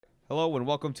Hello and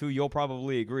welcome to You'll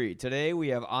Probably Agree. Today we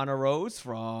have Anna Rose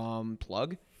from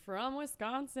Plug. From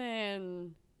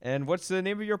Wisconsin. And what's the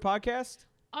name of your podcast?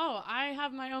 Oh, I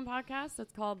have my own podcast.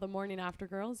 It's called The Morning After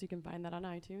Girls. You can find that on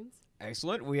iTunes.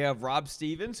 Excellent. We have Rob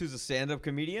Stevens, who's a stand-up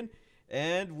comedian.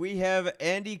 And we have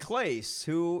Andy Clace,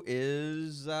 who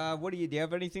is, do you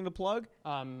have anything to plug?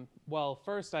 Well,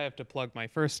 first I have to plug my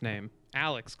first name,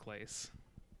 Alex Clace.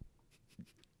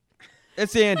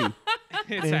 It's Andy.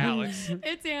 It's Alex.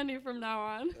 It's Andy from now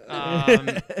on.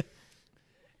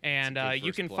 And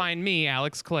you can find me,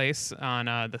 Alex Clace, on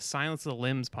the Silence of the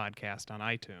Limbs podcast on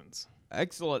iTunes.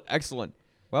 Excellent.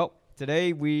 Well,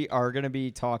 today we are going to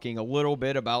be talking a little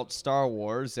bit about Star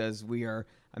Wars as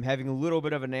I'm having a little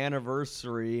bit of an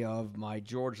anniversary of my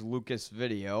George Lucas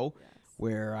video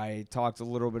where I talked a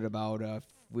little bit about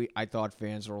I thought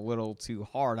fans were a little too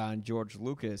hard on George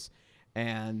Lucas.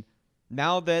 And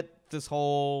now that this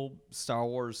whole Star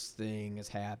Wars thing has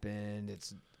happened,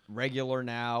 it's regular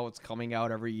now, it's coming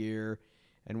out every year,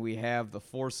 and we have The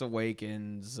Force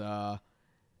Awakens in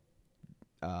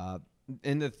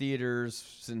the theaters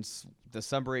since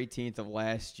December 18th of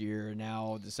last year.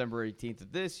 Now December 18th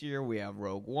of this year, we have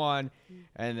Rogue One,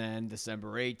 and then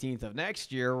December 18th of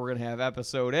next year, we're going to have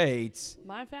Episode 8.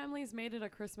 My family's made it a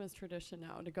Christmas tradition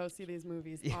now to go see these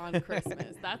movies on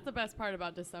Christmas. That's the best part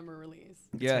about December release.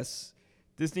 Yes.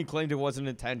 Disney claimed it wasn't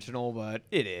intentional, but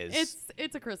it is.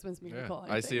 It's a Christmas musical.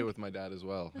 I see it with my dad as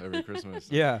well every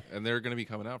Christmas. Yeah. And they're going to be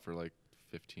coming out for like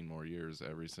 15 more years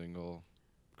every single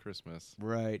Christmas.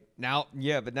 Right.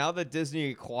 But now that Disney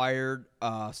acquired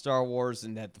Star Wars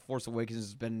and that The Force Awakens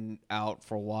has been out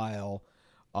for a while,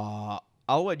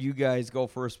 I'll let you guys go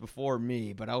first before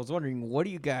me, but I was wondering, how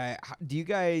do you guys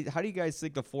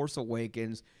think The Force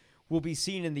Awakens will be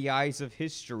seen in the eyes of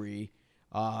history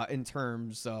in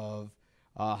terms of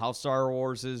how Star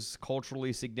Wars is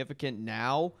culturally significant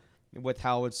now with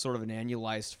how it's sort of an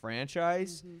annualized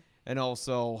franchise, and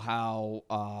also how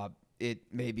it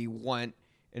maybe went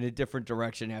in a different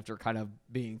direction after kind of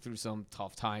being through some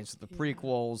tough times with the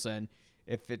prequels, and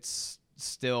if it's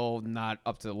still not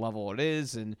up to the level it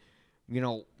is, and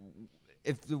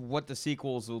what the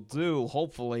sequels will do,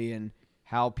 hopefully, and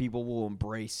how people will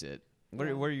embrace it. What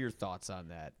are your thoughts on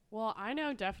that? Well, I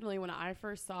know definitely when I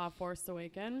first saw Force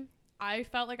Awakens, I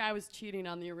felt like I was cheating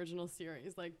on the original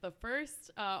series. Like the first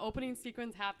opening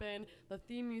sequence happened, the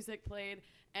theme music played,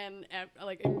 and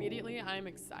immediately I'm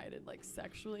excited, like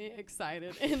sexually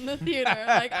excited in the theater.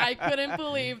 Like I couldn't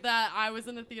believe that I was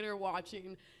in the theater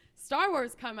watching Star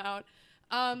Wars come out.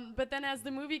 But then as the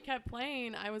movie kept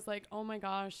playing, I was like, oh my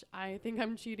gosh, I think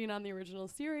I'm cheating on the original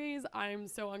series. I'm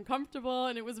so uncomfortable,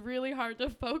 and it was really hard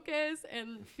to focus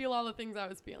and feel all the things I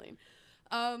was feeling.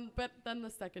 But then the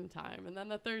second time, and then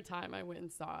the third time I went and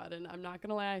saw it, and I'm not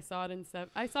gonna lie, I saw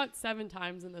it 7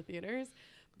 times in the theaters,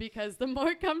 because the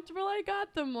more comfortable I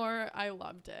got, the more I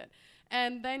loved it.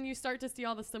 And then you start to see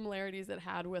all the similarities it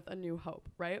had with A New Hope,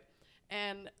 right?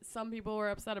 And some people were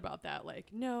upset about that,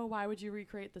 like, no, why would you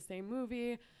recreate the same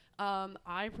movie?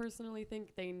 I personally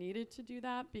think they needed to do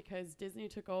that because Disney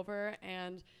took over,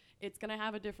 and it's gonna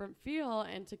have a different feel,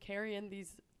 and to carry in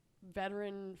these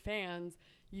veteran fans,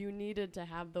 you needed to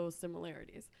have those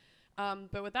similarities.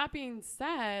 But with that being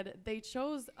said, they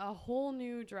chose a whole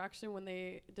new direction when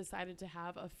they decided to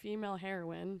have a female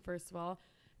heroine. First of all,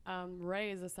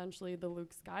 Rey is essentially the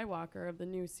Luke Skywalker of the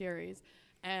new series.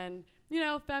 And,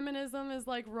 feminism is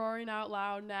like roaring out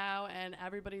loud now, and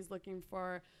everybody's looking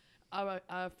for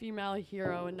a female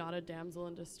hero and not a damsel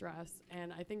in distress.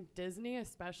 And I think Disney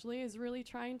especially is really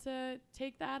trying to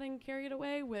take that and carry it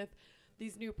away with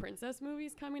these new princess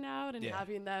movies coming out and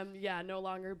having them, no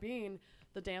longer being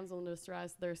the damsel in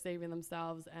distress. They're saving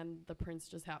themselves, and the prince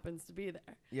just happens to be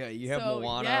there. Yeah, you have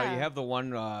Moana. Yeah. You have the one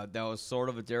that was sort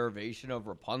of a derivation of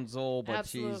Rapunzel, but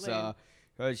she was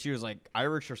like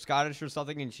Irish or Scottish or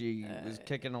something, and she was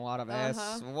kicking a lot of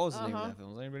ass. What was the name of that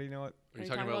film? Does anybody know it? Are you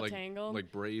talking about Tangled?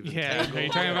 like Brave and Yeah, Tangled? are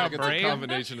you talking about Brave? It's a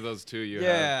combination of those two you have.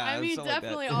 Yeah, I mean,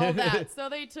 definitely all that. So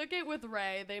they took it with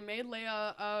Rey. They made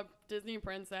Leia a Disney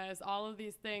princess, all of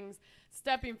these things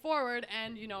stepping forward.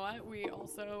 And you know what? We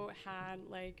also had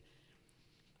we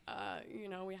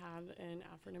had an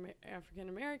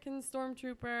African-American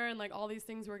stormtrooper, and like all these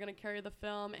things were going to carry the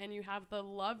film, and you have the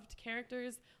loved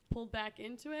characters pulled back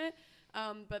into it,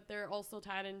 but they're also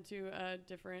tied into a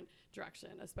different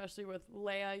direction, especially with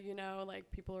Leia. Like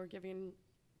people are giving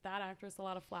that actress a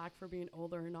lot of flack for being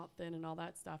older and not thin and all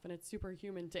that stuff, and it's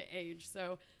superhuman to age.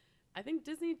 So I think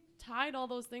Disney tied all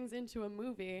those things into a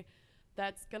movie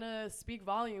that's going to speak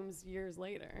volumes years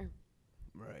later.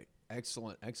 Right.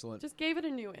 Excellent. Just gave it a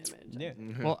new image. Yeah.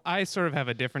 Well, I sort of have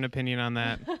a different opinion on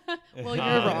that. Well, you're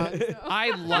wrong.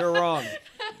 So. You're wrong.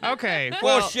 Okay.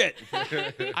 Well, Bullshit.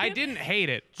 I didn't hate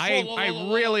it. I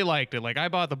really liked it. Like I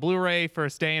bought the Blu-ray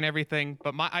first day and everything.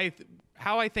 But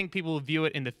how I think people view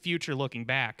it in the future, looking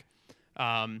back,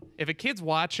 if a kid's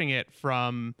watching it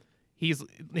from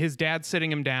his dad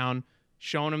sitting him down,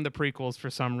 showing him the prequels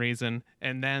for some reason,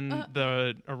 and then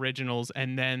the originals,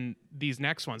 and then these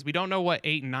next ones. We don't know what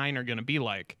 8 and 9 are going to be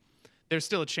like. There's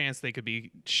still a chance they could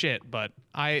be shit, but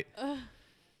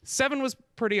 7 was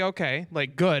pretty okay.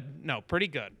 Like good. No, pretty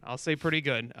good. I'll say pretty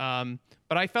good.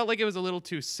 But I felt like it was a little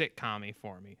too sitcom-y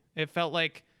for me. It felt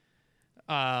like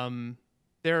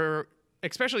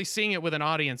especially seeing it with an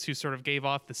audience who sort of gave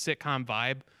off the sitcom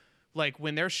vibe. Like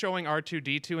when they're showing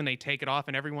R2-D2 and they take it off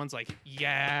and everyone's like,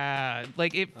 yeah,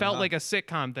 like it felt like a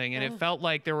sitcom thing, and it felt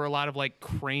like there were a lot of like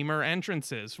Kramer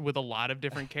entrances with a lot of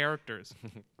different characters.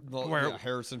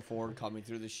 Harrison Ford coming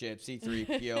through the ship,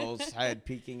 C-3PO's head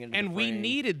peeking into the and we frame.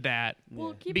 needed that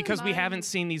because we haven't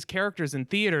seen these characters in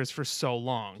theaters for so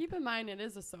long. Keep in mind it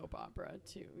is a soap opera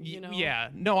too. You know. Yeah,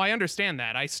 no, I understand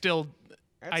that. I still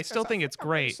think it's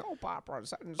great.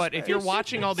 But if you're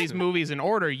watching all these movies in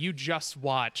order, you just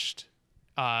watched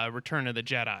Return of the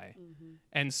Jedi.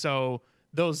 And so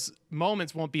those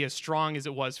moments won't be as strong as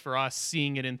it was for us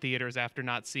seeing it in theaters after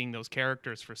not seeing those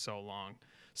characters for so long.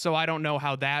 So I don't know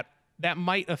how that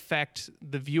might affect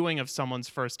the viewing of someone's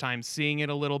first time seeing it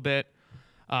a little bit.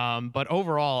 But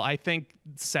overall, I think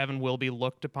 7 will be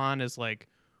looked upon as like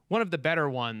one of the better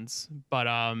ones, but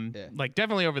like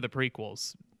definitely over the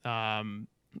prequels.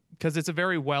 Because it's a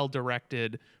very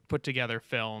well-directed, put-together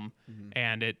film,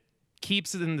 and it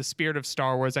keeps it in the spirit of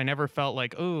Star Wars. I never felt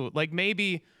like, like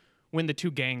maybe when the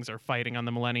two gangs are fighting on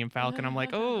the Millennium Falcon, I'm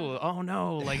like, oh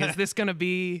no, like is this gonna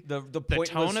be the pointless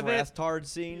tone of it? Rathtard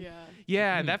scene?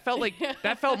 Yeah, that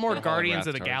felt more Guardians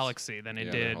of the Rathtards. Galaxy than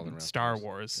it did Star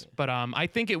Wars. Yeah. But I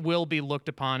think it will be looked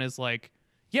upon as like,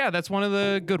 yeah, that's one of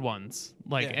the good ones.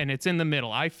 Like, and it's in the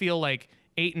middle. I feel like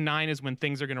 8 and 9 is when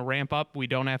things are going to ramp up. We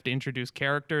don't have to introduce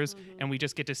characters, and we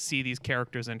just get to see these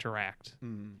characters interact.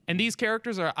 And these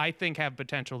characters I think, have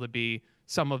potential to be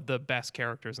some of the best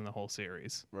characters in the whole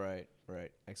series. Right.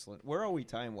 Excellent. Where are we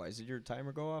time-wise? Did your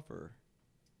timer go off, or?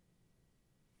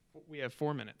 We have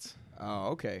 4 minutes. Oh,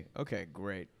 okay. Okay,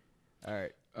 great. All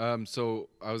right. So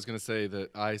I was gonna say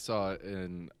that I saw it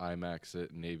in IMAX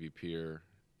at Navy Pier,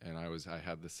 and I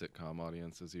had the sitcom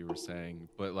audience, as you were saying,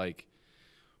 but like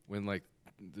when like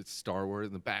the Star Wars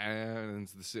and the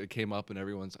bands it came up and I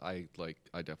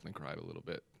definitely cried a little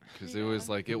bit because it was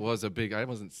like I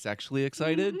wasn't sexually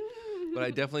excited, but I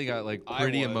definitely got like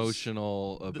pretty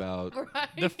emotional about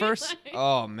the first.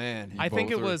 Oh man, I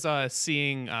think it was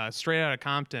seeing Straight Outta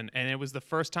Compton, and it was the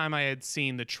first time I had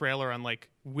seen the trailer on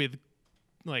with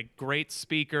great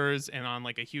speakers and on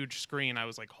like a huge screen. I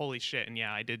was like, holy shit. And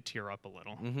yeah, I did tear up a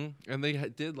little. And they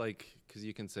did because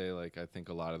you can say like, I think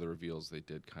a lot of the reveals they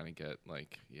did kind of get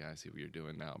like, yeah, I see what you're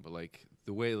doing now. But like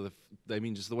the way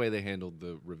just the way they handled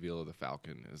the reveal of the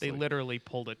Falcon is they literally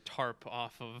pulled a tarp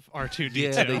off of R2-D2.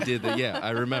 Yeah, they did that. Yeah,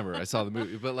 I remember. I saw the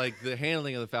movie. But like the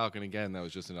handling of the Falcon again, that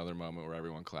was just another moment where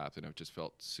everyone clapped and it just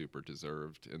felt super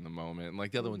deserved in the moment. And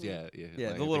like the other ones, yeah. Yeah,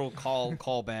 like, the little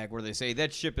call back where they say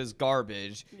that ship is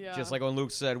garbage, just like when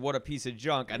Luke said, "What a piece of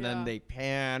junk," and then they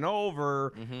pan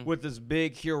over with this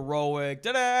big heroic.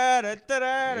 I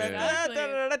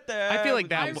feel like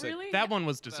that one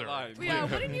was deserved. Yeah,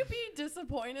 wouldn't you be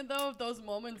disappointed though if those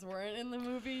moments weren't in the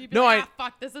movie? You'd be No, like,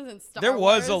 fuck, this isn't Star There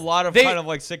Wars. was a lot of kind of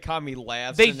like sitcom-y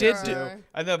laughs. They in did there, too.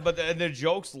 And the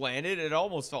jokes landed. It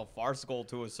almost felt farcical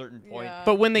to a certain point. Yeah.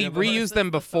 But when they but reused it's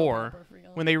them the soap before, opera for you.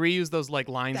 when they reused those like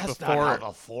lines That's before, not how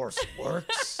the Force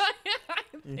works.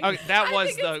 that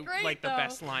was think it's great, the though.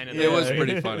 best line of It was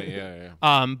pretty funny.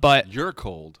 Yeah. But You're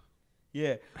cold.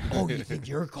 Yeah. Oh, you think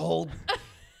you're cold?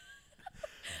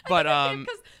 But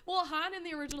Well, Han in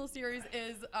the original series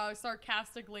is a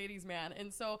sarcastic ladies' man,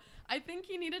 and so I think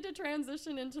he needed to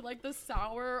transition into like the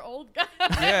sour old guy.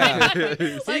 Yeah.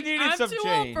 Like, He needed I'm some too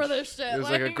change. old for this shit. It was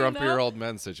like a grumpier old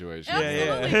men situation.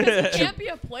 Absolutely, 'cause he can't be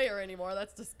a player anymore.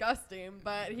 That's disgusting.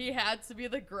 But he had to be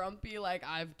the grumpy, like,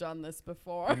 I've done this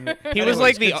before. he was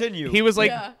like continue. he was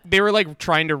like Yeah. they were like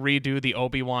trying to redo the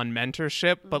Obi-Wan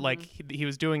mentorship, but like he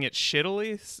was doing it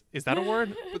shittily. Is that a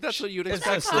word? But that's what you'd It's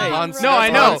expect a from state. Han No, No, I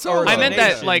Han know. Solo. I meant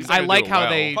that Nation. like I like how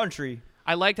they Country.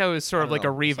 I liked how it was sort of I like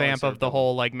don't a know. revamp Songs are of the double.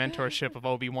 whole like mentorship of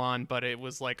Obi-Wan, but it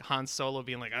was like Han Solo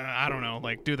being like, I don't know,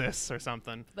 like do this or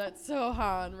something. That's so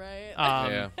Han, right?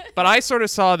 Yeah. But I sort of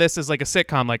saw this as like a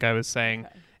sitcom, like I was saying,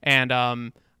 Okay.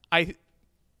 and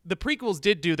the prequels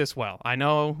did do this well. I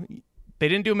know They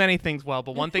didn't do many things well,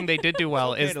 but one thing they did do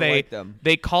well okay is to they like them.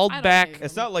 they called I don't back. hate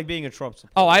It's not like being a Trump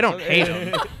supporter. Oh, I don't hate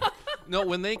them. No,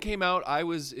 when they came out, I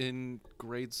was in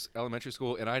elementary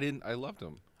school, and I loved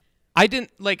them. I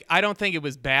don't think it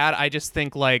was bad. I just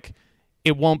think like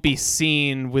it won't be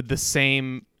seen with the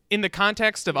same in the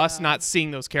context of us not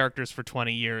seeing those characters for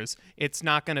 20 years. It's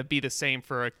not going to be the same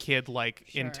for a kid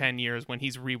like in 10 years when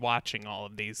he's rewatching all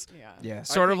of these. Yeah.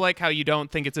 Sort of like how you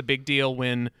don't think it's a big deal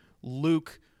when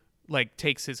Luke like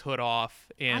takes his hood off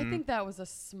in I think that was a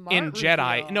smart in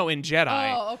Jedi. reveal. No, in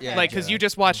Jedi. Oh, okay. Yeah, Like cuz you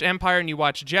just watched Empire and you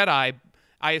watched Jedi,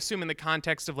 I assume in the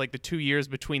context of like the 2 years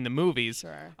between the movies,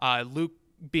 Sure. Luke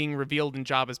being revealed in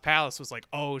Jabba's palace was like,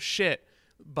 "Oh shit."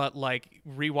 But like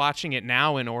rewatching it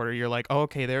now in order, you're like, oh,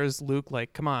 okay, there's Luke.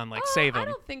 Like, come on, like save him. I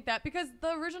don't think that because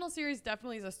the original series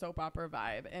definitely is a soap opera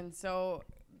vibe, and so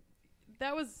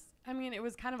that was. I mean, it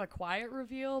was kind of a quiet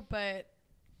reveal, but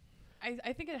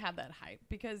I think it had that hype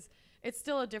because it's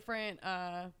still a different.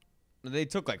 They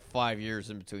took like 5 years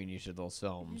in between each of those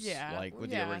films. Yeah, Like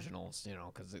with yeah. the originals,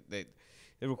 because it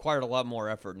required a lot more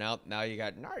effort. Now you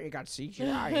got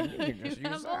CGI. And you can just You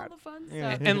use have all that. the fun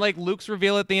Yeah. stuff. And like Luke's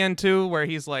reveal at the end too, where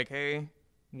he's like, "Hey,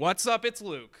 what's up? It's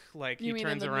Luke." Like You he mean in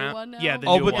turns the new around. one now? Yeah, the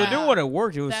Oh, new but one. the new one it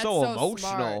worked. It was That's so smart.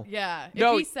 emotional. Yeah.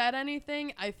 No, If he said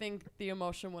anything, I think the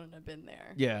emotion wouldn't have been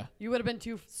there. Yeah. You would have been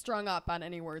too strung up on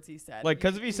any words he said. Like,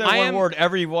 because if he said I one am- word,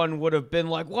 everyone would have been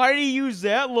like, "Why did he use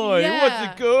that line? It Yeah.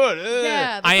 wasn't good." Ugh."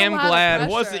 yeah, I am glad- It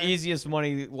was the pressure. easiest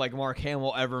money like Mark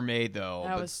Hamill ever made, though.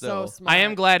 That but was still. so smart. I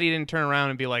am glad he didn't turn around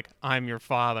and be like, "I'm your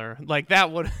father." Like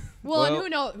that would. Well, Well,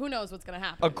 and who knows what's gonna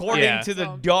happen? According Yeah. to the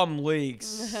So- dumb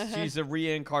leaks, she's a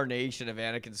reincarnation of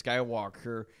Anakin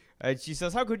Skywalker. And she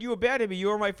says, "How could you abandon me? You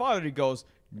are my father." And he goes,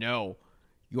 "No,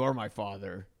 you're my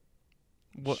father."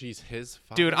 What- She's his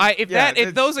father. Dude, if Yeah, if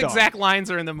it's those dumb. exact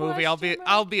lines are in the movie, Question mark?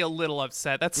 I'll be a little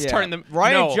upset. That's Yeah. starting to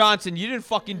Ryan no. Johnson, you didn't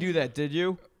fucking do that, did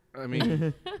you? I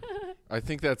mean, I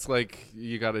think that's like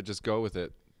you got to just go with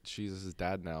it. She's his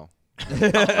dad now. Oh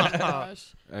my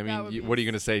gosh. I That mean, would be what are you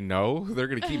gonna say? No, they're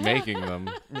gonna keep making them.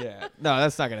 Yeah. No,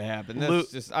 that's not gonna happen. That's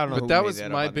Luke- just I don't know. But who that made was that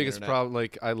up my on the biggest internet. problem.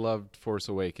 Like, I loved Force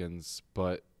Awakens,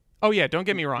 but Oh yeah, don't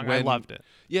get me wrong. I When- loved it.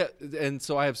 yeah, and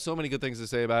so I have so many good things to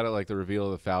say about it, like the reveal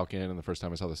of the Falcon and the first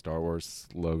time I saw the Star Wars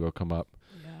logo come up.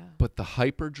 Yeah. But the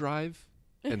hyperdrive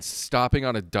and stopping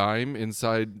on a dime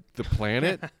inside the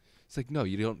planet. It's like, no,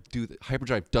 you don't do that.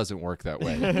 Hyperdrive doesn't work that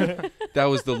way. That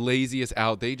was the laziest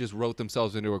out. They just wrote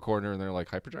themselves into a corner and they're like,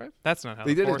 hyperdrive? That's not how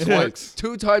They the did it Force twice. works.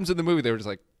 2 times in the movie, they were just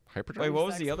like, hyperdrive? Wait, what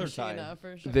was Sex the other machine, time?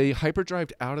 for sure. They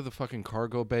hyperdrived out of the fucking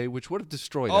cargo bay, which would have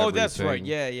destroyed Oh, everything. that's right.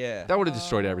 Yeah, yeah. That would have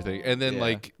destroyed everything. And then, Yeah.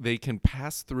 like, they can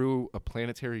pass through a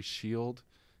planetary shield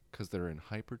because they're in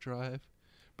hyperdrive.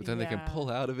 But then they can Yeah.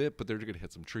 pull out of it, but they're going to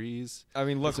hit some trees. I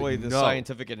mean, It's like, luckily the no.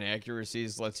 scientific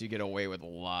inaccuracies lets you get away with a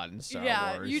lot in Star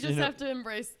yeah, Wars. you just know? have to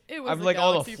embrace it. Was I'm a like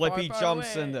all the galaxy far, flippy far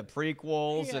jumps away. and the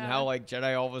prequels and Yeah. how like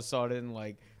Jedi all of a sudden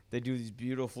like they do these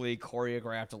beautifully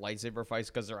choreographed lightsaber fights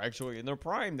because they're actually in their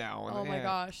prime now. And Oh my yeah.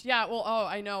 gosh. Yeah, well,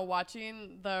 I know.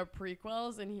 Watching the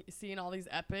prequels and seeing all these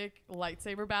epic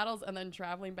lightsaber battles and then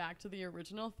traveling back to the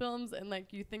original films and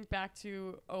like you think back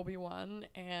to Obi-Wan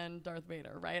and Darth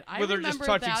Vader, right? Where they're just remember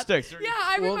touching that. sticks. Yeah,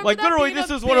 I Well, remember like, that literally, being this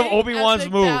a is one of big, Obi-Wan's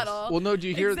epic moves. battle. Well, no, do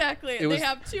you hear? Exactly. It was, They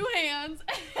have two hands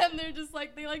and they're just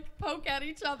like they like poke at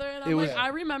each other and It I'm was- like I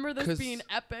remember this 'cause being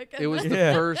epic. it was the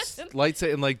Yeah. first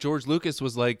lightsaber. And, like, George Lucas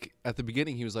was like, at the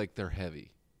beginning, he was like, they're heavy.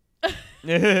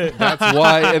 Yeah. That's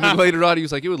why. And then later on, he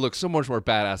was like, it would look so much more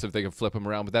badass if they could flip them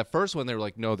around. But that first one, they were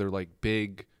like, no, they're like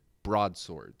big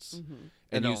broadswords.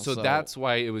 And And so also- that's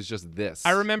why it was just this.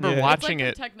 I remember Yeah. It's watching like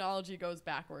it. the technology goes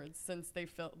backwards since they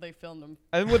filmed them.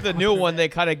 And with the new one, they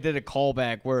kind of did a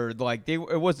callback where like it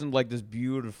wasn't like this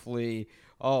beautifully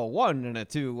 1 and a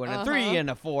 2 and a 3 and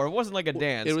a 4. It wasn't like a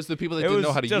dance. It was the people that It didn't know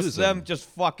was how to just use them them. just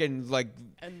fucking like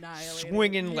Annihilated.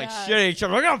 swinging like Yes. shit at each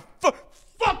other. Like, oh,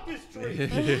 fuck this tree.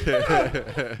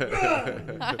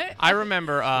 I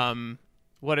remember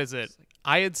what is it?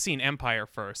 I had seen Empire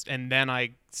first, and then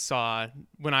I saw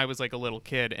when I was like a little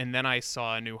kid, and then I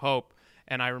saw A New Hope,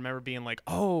 and I remember being like,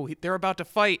 "Oh, they're about to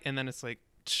fight," and then it's like,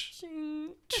 Ching.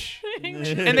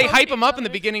 and they hype him up in the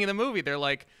beginning of the movie. They're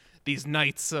like these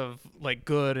knights of like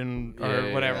good and or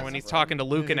Yeah, whatever yeah. when he's talking to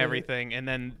Luke and everything, and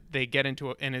then they get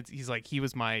into it, and he's like, he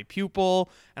was my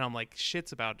pupil, and I'm like,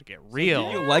 shit's about to get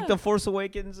real. Do you like The Force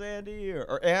Awakens, Andy?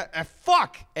 Or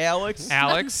fuck, Alex.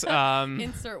 Alex,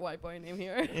 Insert white boy name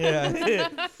here. Yeah.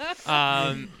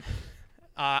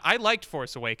 I liked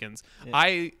Force Awakens.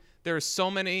 There's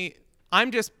so many. I'm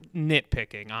just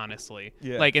nitpicking, honestly.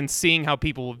 Yeah. Like, and seeing how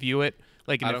people will view it,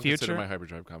 like in I the don't future. consider my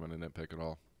hyperdrive comment a nitpick at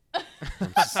all.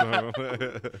 So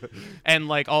And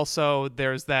like also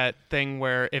there's that thing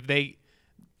where if they,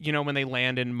 when they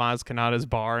land in Maz Kanata's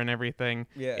bar and everything,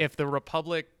 if the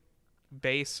Republic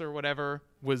base or whatever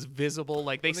was visible,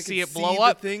 like they see it blow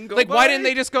up, like why didn't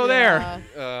they just go there?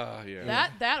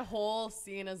 That whole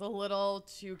scene is a little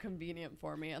too convenient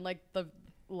for me, and like the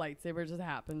lightsaber just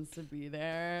happens to be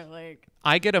there. Like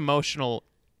I get emotional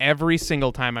every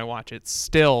single time I watch it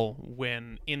still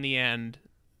when in the end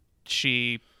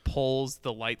she pulls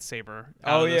the lightsaber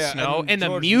out of the snow and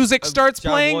the music starts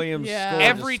playing.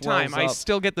 Every time I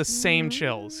still get the same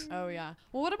chills. Oh yeah.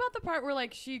 Well, what about the part where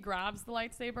like she grabs the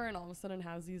lightsaber and all of a sudden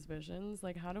has these visions?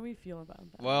 Like, how do we feel about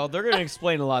that? Well, they're gonna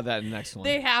explain a lot of that in the next one.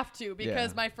 They have to,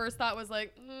 because my first thought was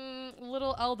like,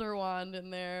 little Elder Wand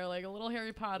in there, like a little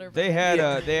Harry Potter. They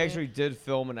had they actually did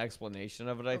film an explanation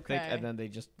of it, I think, and then they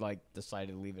just like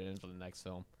decided to leave it in for the next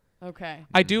film. Okay.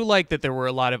 I do like that there were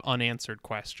a lot of unanswered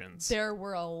questions. There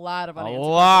were a lot of unanswered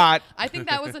questions. I think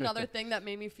that was another thing that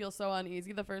made me feel so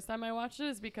uneasy the first time I watched it,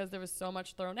 is because there was so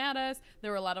much thrown at us. There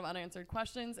were a lot of unanswered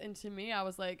questions. And to me, I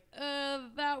was like,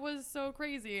 that was so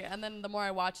crazy. And then the more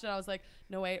I watched it, I was like,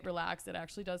 no, wait, relax. It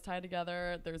actually does tie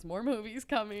together. There's more movies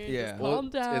coming. Yeah. Just calm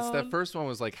down. It's that first one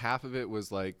was like half of it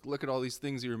was like, look at all these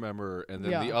things you remember. And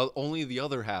then only the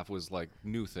other half was like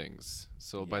new things.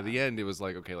 So by the end, it was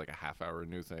like, okay, like a half hour of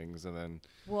new things. And then.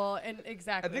 Well, and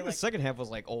exactly. I think the second half was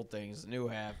like old things. The new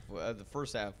half, the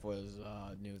first half was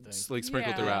new things. Like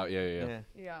sprinkled throughout. Yeah.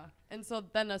 And so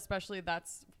then especially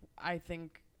that's, I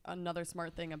think, another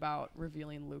smart thing about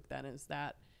revealing Luke then is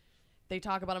that they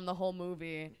talk about him the whole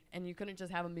movie, and you couldn't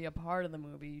just have him be a part of the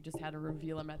movie. You just had to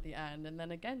reveal him at the end, and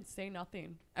then again, say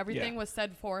nothing. Everything was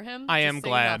said for him. I am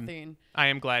glad. Nothing. I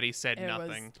am glad he said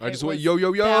nothing. I just went yo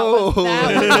yo yo. What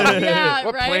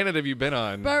right? planet have you been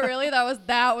on? But really,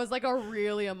 that was like a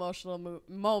really emotional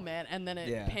moment, and then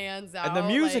it pans out. And the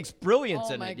music's brilliant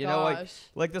in it. You know,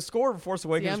 like the score of Force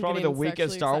Awakens is probably the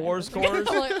weakest Star Wars scores.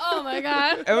 Like, oh my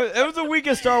god. It was the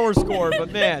weakest Star Wars score,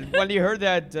 but man, when you heard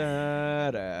that.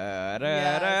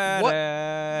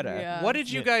 What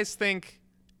did you guys think?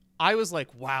 I was like,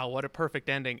 wow, what a perfect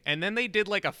ending. And then they did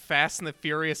like a Fast and the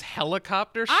Furious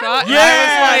helicopter shot.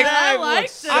 I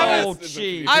liked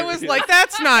it. I was like,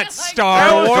 that's not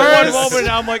Star Wars. One moment,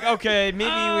 I'm like, okay,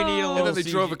 maybe we need a little. And then they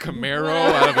drove a Camaro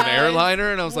out of an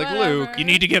airliner, and I was like, Luke, you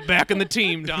need to get back in the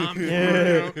team, Dom.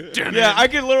 Yeah, I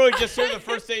could literally just hear the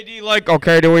first AD like,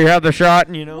 okay, do we have the shot?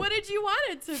 And what did you want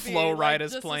it to be? Flow Ride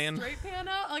is just playing. A straight pan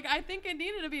out? Like, I think it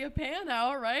needed to be a pan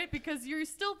out, right? Because you're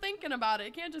still thinking about it.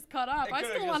 It can't just cut off. I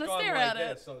still want to stare at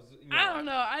it. So, I don't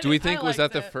know. Do we think was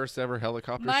that the first ever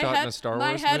helicopter shot in a Star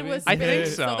Wars movie? My head was I big,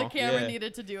 think so. The camera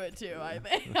needed to do it too. I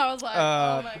think. I was like,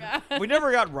 oh my god. We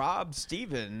never got Rob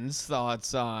Stevens'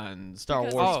 thoughts on Star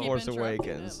Wars Force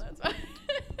Awakens.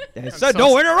 He said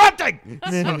no interrupting.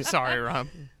 So sorry, Rob.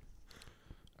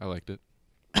 I liked it.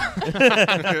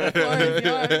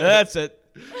 That's it.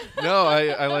 No,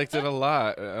 I liked it a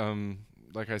lot.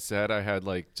 Like I said, I had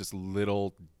like just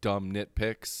little dumb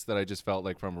nitpicks that I just felt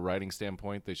like from a writing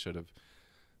standpoint,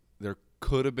 there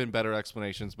could have been better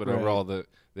explanations, but overall the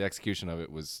execution of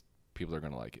it was, people are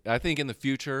going to like it. I think in the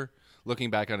future, looking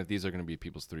back on it, these are going to be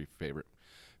people's 3 favorite.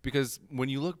 Because when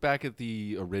you look back at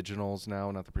the originals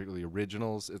now, not the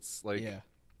originals, it's like,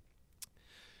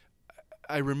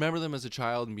 I remember them as a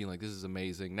child and being like, this is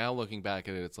amazing. Now looking back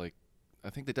at it, it's like, I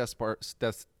think the Death Star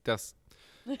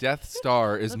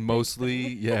is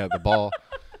mostly, the ball.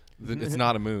 It's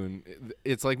not a moon.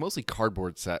 It's like mostly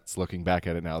cardboard sets looking back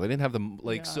at it now. They didn't have them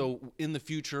so in the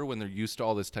future when they're used to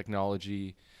all this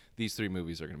technology, these 3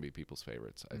 movies are going to be people's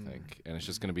favorites, I think. And it's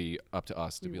just going to be up to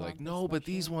us to be like, no, but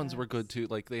these ones were good too.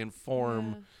 Like they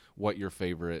inform what your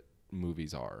favorite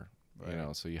movies are, you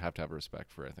know, so you have to have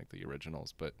respect for, I think, the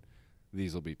originals, but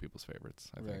these will be people's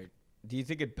favorites, I think. Do you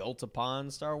think it built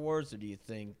upon Star Wars, or do you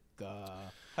think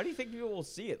how do you think people will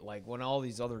see it, like when all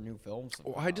these other new films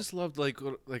come out? I just loved like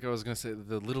I was gonna say,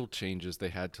 the little changes they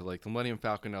had to, like the Millennium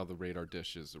Falcon. Now the radar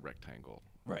dish is a rectangle,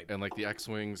 right? And like the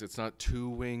X-wings, it's not 2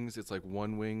 wings, it's like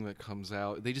 1 wing that comes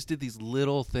out. They just did these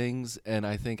little things, and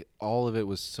I think all of it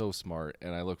was so smart.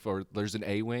 And I look forward. There's an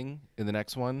A-wing in the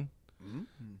next one.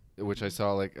 Which I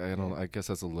saw, like, I guess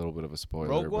that's a little bit of a spoiler.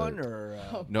 Rogue One or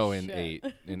no, in 8.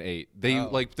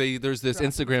 There's this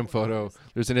Instagram photo.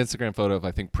 There's an Instagram photo of, I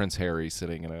think, Prince Harry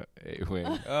sitting in a wing.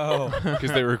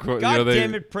 Because they were quoting. God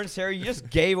damn it, Prince Harry! You just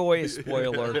gave away a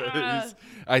spoiler.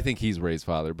 I think he's Ray's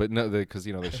father, but no, because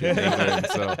they should name him.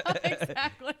 So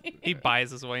exactly. He buys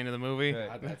his way into the movie.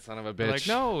 God, that son of a bitch. Like,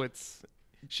 no, it's.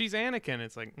 she's Anakin.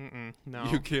 It's like, no.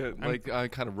 You can't. I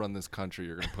kind of run this country.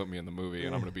 You're gonna put me in the movie,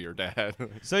 and I'm gonna be your dad.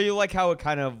 So you like how it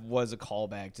kind of was a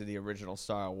callback to the original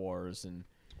Star Wars and.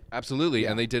 Absolutely,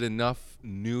 and they did enough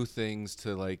new things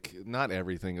to not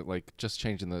everything. Just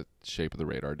changing the shape of the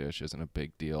radar dish isn't a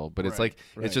big deal, but it's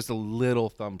it's just a little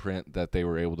thumbprint that they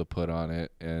were able to put on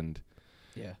it, and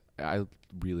I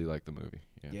really like the movie.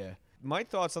 Yeah. My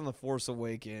thoughts on The Force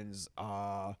Awakens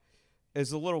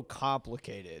is a little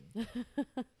complicated.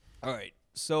 All right,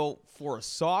 so for a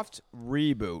soft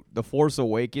reboot, The Force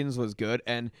Awakens was good,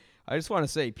 and I just want to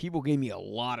say people gave me a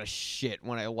lot of shit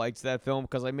when I liked that film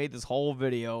because I made this whole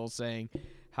video saying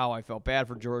how I felt bad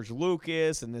for George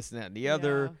Lucas and this and that and the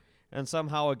other, and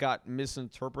somehow it got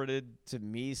misinterpreted to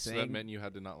me saying... So that meant you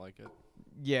had to not like it?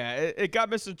 Yeah, it got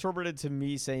misinterpreted to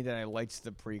me saying that I liked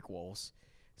the prequels.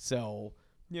 So,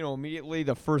 immediately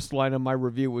the first line of my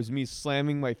review was me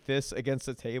slamming my fists against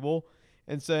the table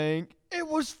and saying, it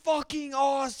was fucking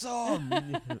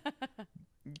awesome!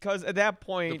 Because at that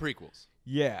point... The prequels.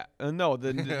 Yeah, no,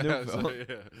 the new film.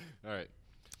 All right.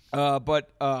 At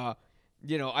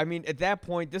that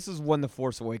point, this is when The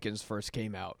Force Awakens first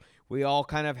came out. We all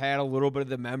kind of had a little bit of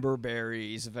the member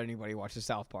berries. If anybody watches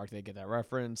South Park, they get that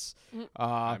reference.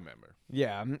 I remember.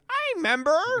 Yeah, I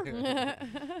remember.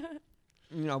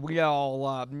 We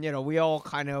all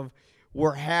kind of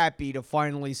were happy to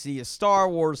finally see a Star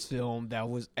Wars film that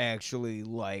was actually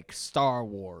like Star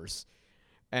Wars.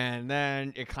 And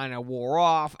then it kind of wore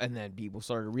off, and then people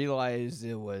started to realize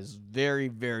it was very,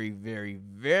 very, very,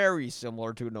 very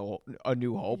similar to A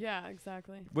New Hope. Yeah,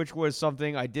 exactly. Which was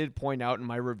something I did point out in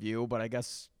my review, but I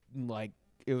guess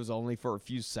it was only for a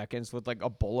few seconds with a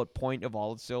bullet point of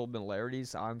all its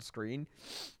similarities on screen.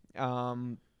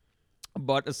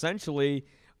 But essentially,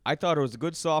 I thought it was a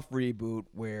good soft reboot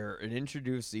where it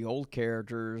introduced the old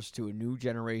characters to a new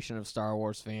generation of Star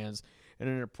Wars fans in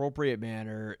an appropriate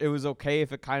manner. It was okay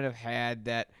if it kind of had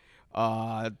that,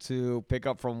 to pick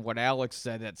up from what Alex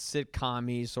said, that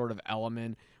sitcom-y sort of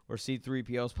element where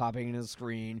C-3PO's popping into the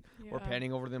screen. We're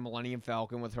panning over the Millennium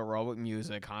Falcon with heroic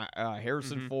music.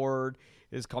 Harrison Ford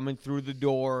is coming through the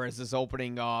door as it's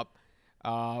opening up.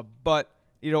 But,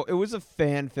 it was a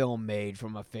fan film made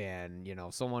from a fan,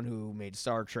 someone who made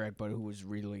Star Trek but who was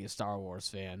really a Star Wars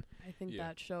fan. I think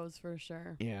that shows for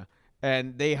sure. Yeah.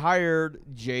 And they hired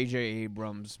J.J.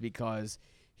 Abrams because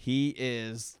he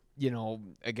is,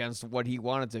 against what he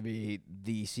wanted to be,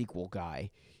 the sequel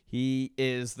guy. He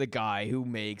is the guy who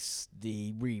makes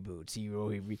the reboots.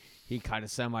 He kind of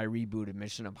semi-rebooted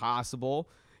Mission Impossible.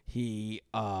 He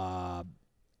rebooted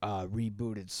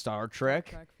Star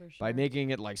Trek by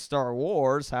making it like Star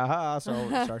Wars. Haha. So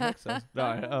Star Trek. So,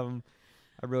 no,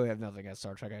 I really have nothing against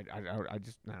Star Trek. I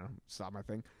just, it's not my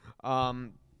thing.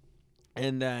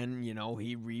 And then,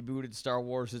 he rebooted Star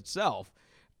Wars itself.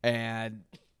 And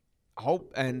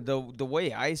the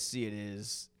way I see it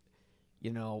is,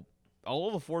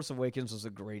 although The Force Awakens was a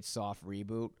great soft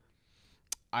reboot,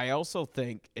 I also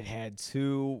think it had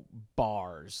two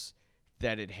bars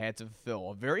that it had to fulfill.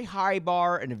 A very high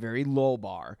bar and a very low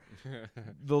bar.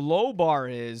 The low bar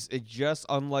is it just,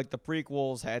 unlike the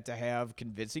prequels, had to have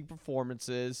convincing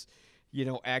performances,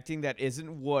 acting that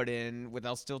isn't wooden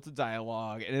without stilted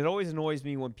dialogue. And it always annoys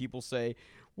me when people say,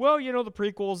 well, the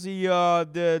prequels,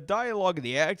 the dialogue and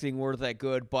the acting weren't that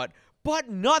good, but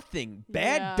nothing.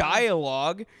 Bad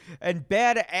dialogue and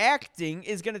bad acting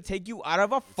is going to take you out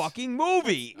of a fucking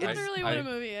movie. That's literally what a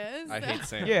movie is. I hate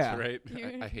sand, right?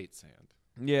 I hate sand.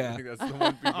 Yeah. I think that's the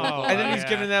one people and then he's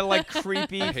giving that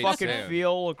creepy fucking sand.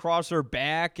 feel across her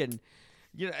back, and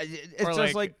it's or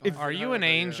just if, are you an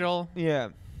angel? Yeah.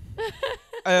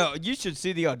 You should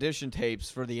see the audition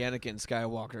tapes for the Anakin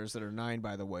Skywalkers that are 9,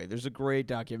 by the way. There's a great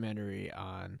documentary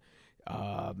on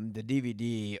the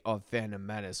DVD of Phantom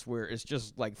Menace where it's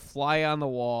just fly on the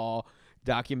wall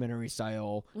documentary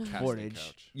style footage.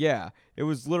 Couch. Yeah, it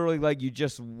was literally you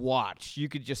just watch. You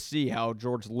could just see how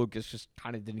George Lucas just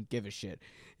kind of didn't give a shit,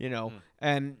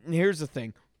 And here's the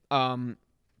thing,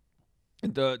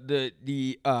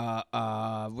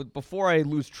 before I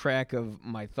lose track of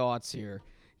my thoughts here,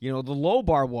 the low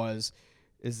bar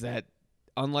is that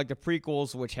unlike the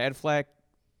prequels, which had flat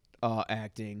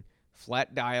acting,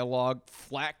 flat dialogue,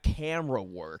 flat camera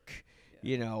work,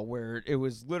 where it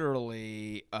was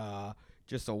literally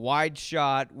just a wide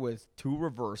shot with 2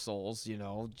 reversals,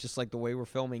 just like the way we're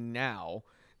filming now.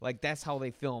 That's how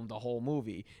they filmed the whole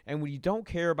movie. And when you don't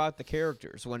care about the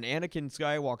characters, when Anakin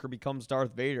Skywalker becomes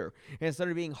Darth Vader, and instead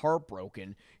of being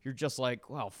heartbroken, you're just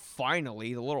well,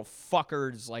 finally, the little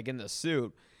fucker's in the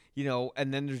suit.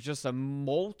 and then there's just a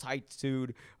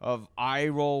multitude of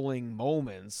eye-rolling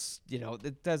moments.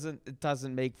 It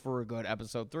doesn't make for a good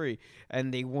episode 3,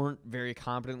 and they weren't very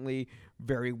competently,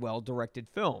 very well-directed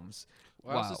films.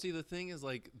 Well, I also see the thing is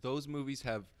like those movies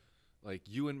have like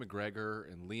Ewan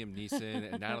McGregor and Liam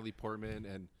Neeson and Natalie Portman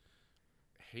and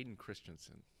Hayden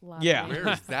Christensen. Yeah. Where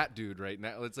is that dude right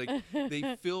now? It's like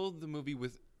they filled the movie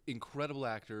with incredible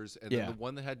actors, and then the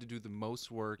one that had to do the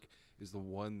most work is the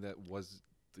one that was.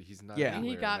 He's not. And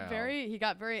he got now. very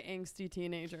angsty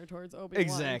teenager towards Obi-Wan.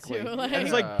 Exactly. Too. And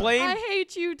it's like blame. I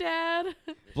hate you, Dad.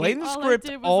 Blame the script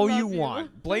all you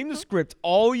want. Blame the script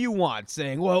all you want,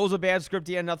 saying, "Well, it was a bad script.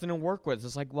 He had nothing to work with."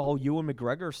 It's like, well, Ewan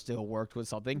McGregor still worked with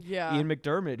something. Yeah. Ian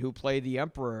McDermott, who played the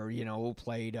Emperor, who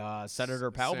played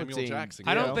Senator Palpatine. Samuel Jackson.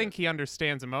 I don't think he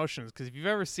understands emotions, because if you've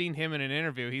ever seen him in an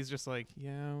interview, he's just like,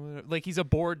 like he's a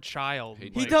bored child.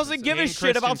 He doesn't give a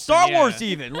shit about Star Wars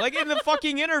even. Like in the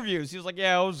fucking interviews, he was like,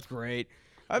 "Yeah, it was great."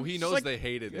 Well, he knows they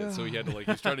hated it, so he had to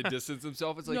he's trying to distance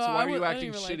himself. It's like, so why are you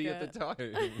acting shitty at the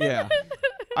time? Yeah.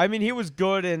 I mean, he was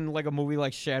good in like a movie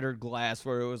like Shattered Glass,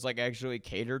 where it was like actually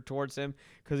catered towards him,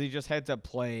 because he just had to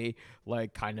play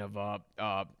like kind of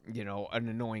an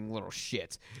annoying little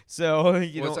shit. So I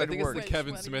think it's the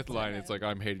Kevin Smith line. It's like,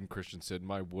 I'm Hayden Christensen.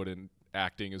 My wooden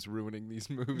acting is ruining these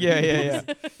movies. Yeah.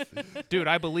 Dude,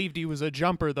 I believed he was a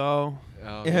jumper though.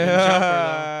 Oh,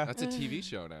 yeah. That's a TV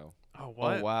show now. Oh,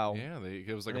 what? Oh, wow. Yeah,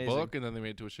 it was like a book, and then they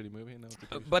made it to a shitty movie. And now it's a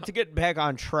TV but to get back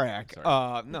on track,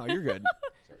 no, you're good.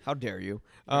 How dare you?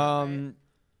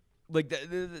 Like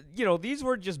these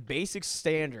were just basic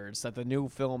standards that the new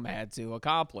film had to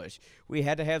accomplish. We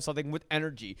had to have something with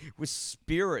energy, with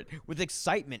spirit, with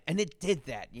excitement, and it did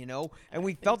that, And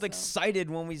we felt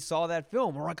excited when we saw that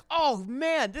film. We're like, oh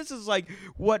man, this is like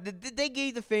what they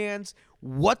gave the fans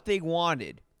what they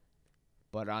wanted.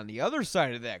 But on the other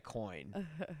side of that coin,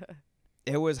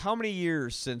 it was how many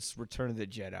years since Return of the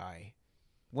Jedi?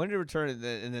 When did Return of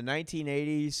in the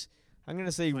 1980s? I'm going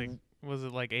to say... was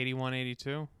it like 81,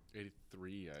 82?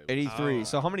 83, 83.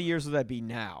 So how many years would that be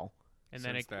now? And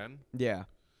Since then? Yeah.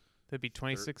 That'd be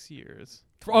 26 years.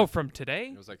 Oh, from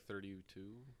today? It was like 32.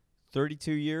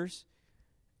 32 years?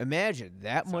 Imagine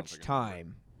that Sounds much like a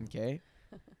time, okay?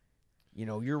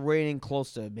 You're waiting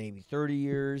close to maybe 30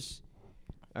 years.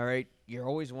 All right, you're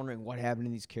always wondering what happened to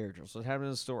these characters, what happened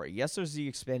in the story. Yes, there's the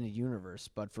expanded universe,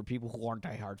 but for people who aren't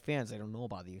diehard fans, they don't know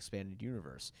about the expanded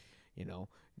universe.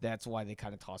 That's why they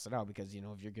kind of toss it out, because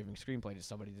if you're giving screenplay to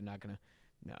somebody, they're not gonna,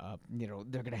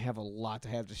 they're gonna have a lot to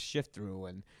have to shift through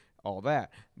and all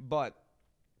that. But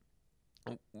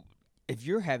if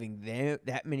you're having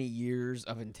that many years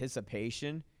of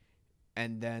anticipation,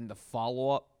 and then the follow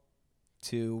up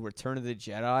to Return of the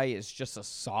Jedi is just a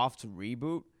soft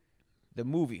reboot. The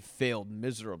movie failed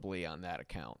miserably on that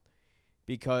account,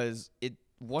 because it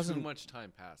wasn't too much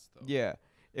time passed though. Yeah,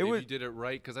 you did it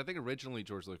right, because I think originally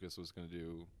George Lucas was going to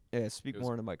do. Yeah, speak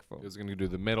more in the microphone. He was going to do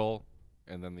the middle,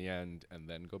 and then the end, and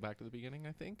then go back to the beginning.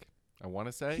 I think. I want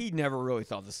to say he never really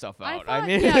thought this stuff out.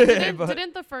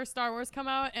 Didn't the first Star Wars come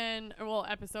out and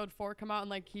Episode 4 come out, and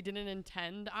like he didn't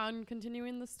intend on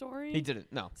continuing the story? He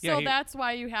didn't. No. So that's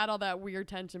why you had all that weird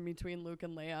tension between Luke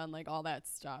and Leia and like all that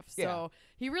stuff. So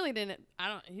he really didn't.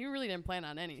 He really didn't plan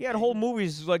on anything. He had whole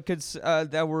movies like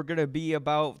that were gonna be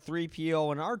about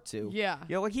 3PO and R2. Yeah.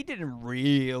 Like he didn't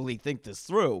really think this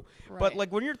through. Right. But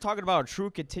like when you're talking about a true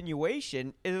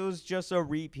continuation, it was just a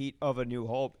repeat of A New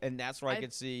Hope, and that's where I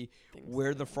could see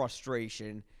where the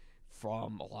frustration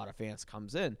from a lot of fans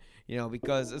comes in,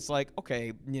 because it's like,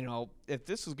 okay, if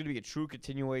this is going to be a true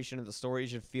continuation of the story, it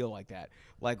should feel like that.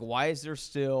 Like, why is there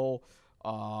still,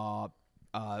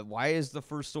 why is the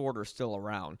First Order still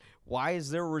around? Why is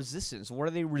there resistance? What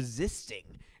are they resisting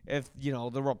if,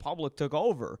 the Republic took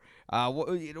over?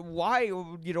 Why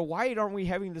aren't we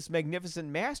having this magnificent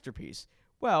masterpiece?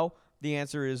 Well, the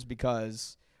answer is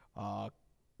because,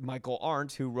 Michael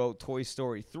Arndt, who wrote Toy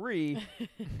Story 3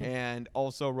 and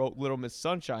also wrote Little Miss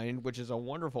Sunshine, which is a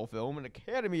wonderful film, an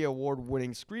Academy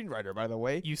Award-winning screenwriter, by the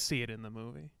way. You see it in the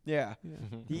movie. Yeah.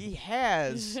 He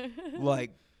has,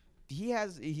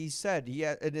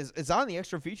 it's on the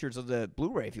extra features of the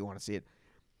Blu-ray if you want to see it.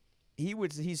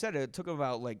 He said it took him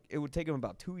it would take him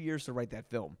about 2 years to write that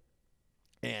film.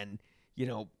 And,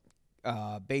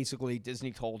 basically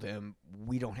Disney told him,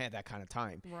 we don't have that kind of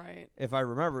time. Right. If I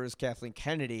remember, it's Kathleen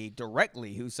Kennedy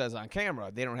directly who says on camera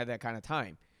they don't have that kind of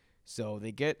time. So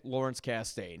they get Lawrence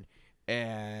Kasdan,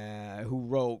 who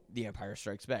wrote The Empire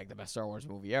Strikes Back, the best Star Wars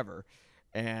movie ever.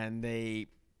 And they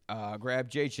grab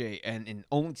JJ, and in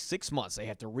only 6 months they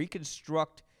have to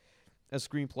reconstruct a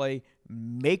screenplay,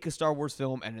 make a Star Wars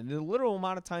film, and in the little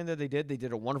amount of time that they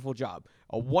did a wonderful job.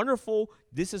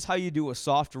 This is how you do a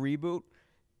soft reboot,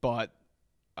 but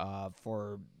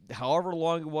for however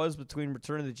long it was between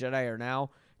Return of the Jedi or now,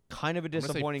 kind of a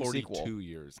disappointing I'm gonna say sequel. 42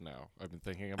 years now. I've been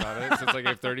thinking about it since I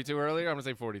gave 32 earlier. I'm gonna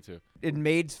say 42. It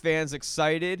made fans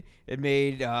excited. It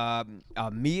made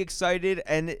me excited,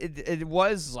 and it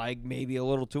was like maybe a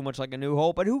little too much like A New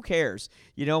Hope, but who cares?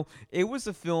 It was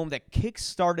a film that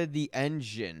kick-started the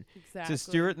engine to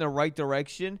steer it in the right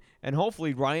direction, and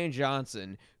hopefully Rian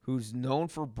Johnson, who's known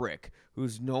for Brick,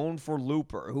 who's known for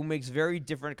Looper, who makes very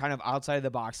different kind of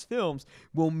outside-the-box films,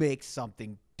 will make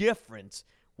something different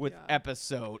with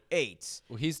Episode 8.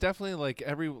 Well, he's definitely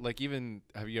even.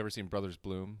 Have you ever seen Brothers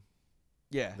Bloom?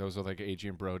 Yeah. Those were like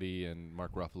Adrian Brody and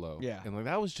Mark Ruffalo. Yeah. And like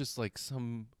that was just like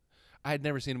I had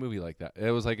never seen a movie like that. It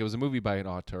was a movie by an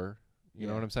auteur. You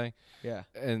know what I'm saying? Yeah.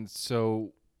 And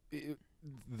so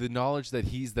the knowledge that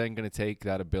he's then going to take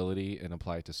that ability and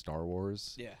apply it to Star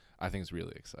Wars, I think is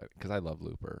really exciting because I love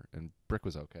Looper and Brick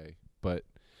was okay, but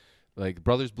like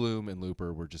Brothers Bloom and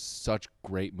Looper were just such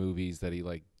great movies that he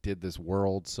like did this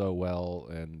world so well.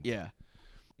 And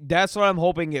that's what I'm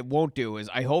hoping it won't do. Is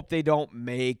I hope they don't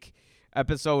make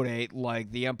Episode 8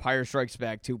 like The Empire Strikes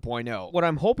Back 2.0. What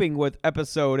I'm hoping with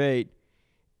Episode 8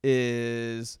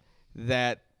 is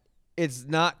that it's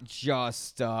not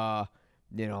just The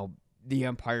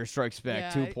Empire Strikes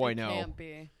Back 2.0. It can't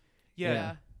be.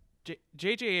 Yeah.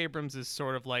 J.J. Abrams is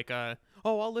sort of like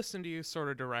I'll listen to you sort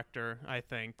of director, I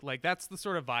think. Like, that's the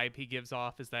sort of vibe he gives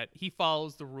off, is that he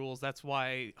follows the rules. That's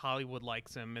why Hollywood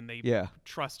likes him, and they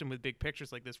trust him with big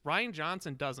pictures like this. Rian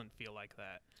Johnson doesn't feel like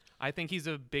that. I think he's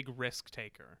a big risk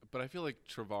taker. But I feel like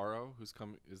Trevorrow,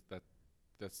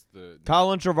 that's the...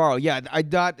 Colin Trevorrow. Yeah, I'm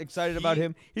not excited about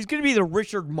him. He's going to be the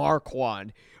Richard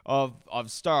Marquand of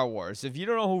Star Wars. If you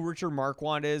don't know who Richard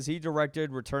Marquand is, he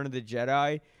directed Return of the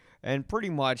Jedi. And pretty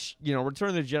much, Return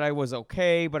of the Jedi was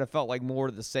okay, but it felt like more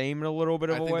of the same in a little bit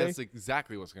of a way. I think that's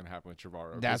exactly what's going to happen with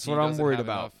Trevorrow. That's what I'm worried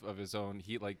about. Enough of his own.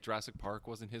 Jurassic Park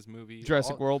wasn't his movie.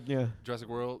 Jurassic World, yeah. Jurassic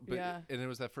World, but and it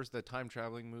was that time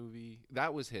traveling movie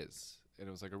that was his, and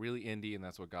it was like a really indie, and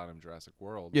that's what got him Jurassic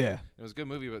World. Yeah, it was a good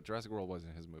movie, but Jurassic World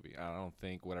wasn't his movie. I don't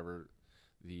think whatever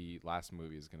the last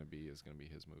movie is going to be his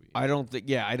movie. I don't think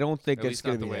it's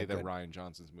going to be the way that Rian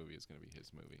Johnson's movie is going to be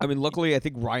his movie. I mean, luckily, I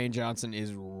think Rian Johnson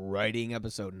is writing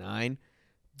Episode 9,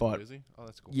 but is he? Oh,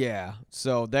 that's cool. Yeah,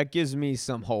 so that gives me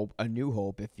some hope, a new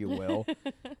hope, if you will.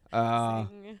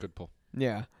 Good pull.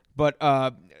 Yeah, but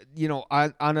on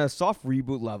a soft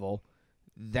reboot level,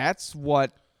 that's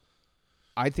what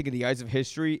I think in the eyes of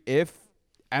history. If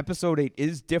Episode 8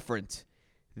 is different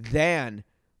than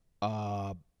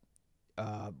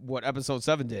what Episode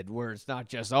 7 did, where it's not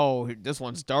just, this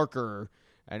one's darker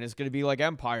and it's going to be like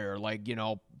Empire. Like,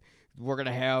 we're going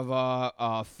to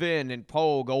have Finn and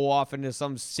Poe go off into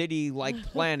some city-like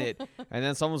planet, and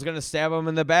then someone's going to stab him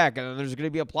in the back, and then there's going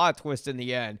to be a plot twist in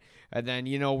the end. And then,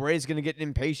 Rey's going to get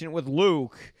impatient with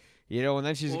Luke, and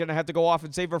then she's going to have to go off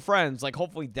and save her friends. Like,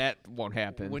 hopefully that won't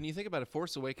happen. When you think about it,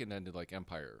 Force Awakens ended like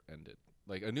Empire ended.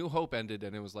 Like, A New Hope ended,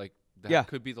 and it was like, that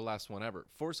could be the last one ever.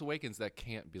 Force Awakens, that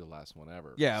can't be the last one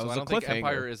ever. Yeah, so it was I don't a think cliffhanger.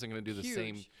 Empire isn't going to do the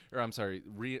same. Or I'm sorry,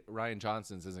 Rian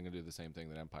Johnson's isn't going to do the same thing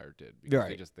that Empire did.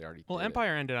 Because they already did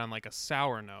Empire ended on like a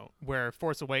sour note, where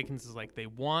Force Awakens is like they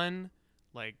won,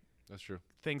 like that's true.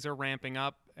 Things are ramping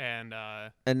up, and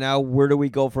now where do we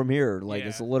go from here? Like it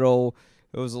was a little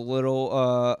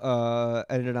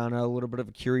ended on a little bit of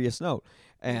a curious note,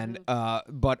 and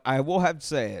but I will have to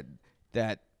say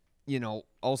that.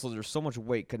 Also there's so much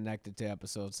weight connected to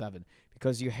Episode 7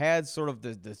 because you had sort of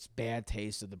this bad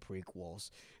taste of the prequels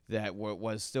that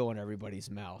was still in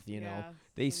everybody's mouth.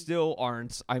 They still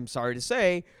aren't. I'm sorry to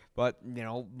say, but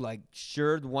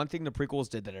sure, the one thing the prequels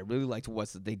did that I really liked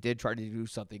was that they did try to do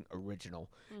something original,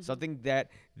 something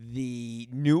that the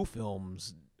new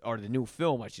films or the new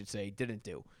film I should say didn't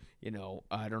do.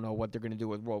 I don't know what they're going to do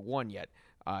with Rogue One yet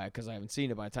because I haven't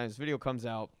seen it. By the time this video comes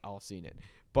out, I'll have seen it,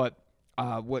 but.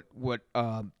 What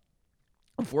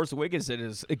Force Awakens did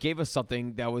is it gave us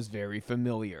something that was very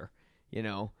familiar,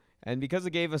 and because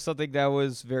it gave us something that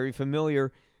was very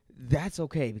familiar, that's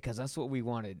okay because that's what we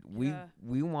wanted.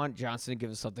 We want Johnson to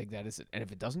give us something that isn't, and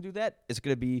if it doesn't do that, it's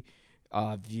going to be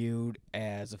viewed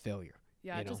as a failure.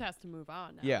 Yeah, it just has to move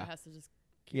on now. Yeah. It has to just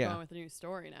keep going with a new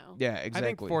story now. Yeah, exactly.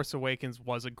 I think Force Awakens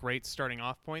was a great starting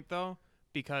off point though,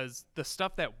 because the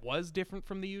stuff that was different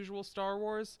from the usual Star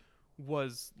Wars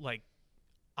was like.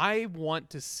 I want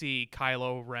to see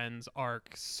Kylo Ren's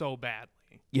arc so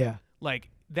badly. Yeah. Like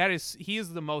he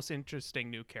is the most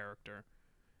interesting new character.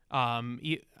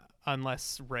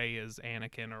 Unless Rey is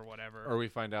Anakin or whatever. Or we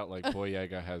find out like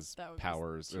Boyega has That would be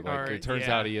powers, or cute. like Or- it turns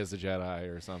yeah. out he is a Jedi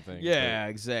or something. Yeah,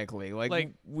 exactly.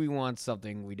 Like- we want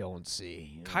something we don't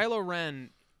see. you know? Kylo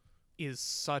Ren is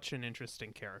such an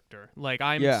interesting character. Like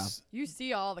I'm Yeah. You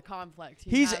see all the conflict.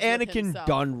 He's has with Anakin himself.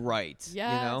 done right. Yes,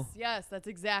 You know? yes, that's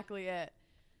exactly it.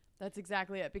 That's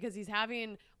exactly it. Because he's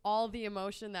having all the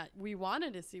emotion that we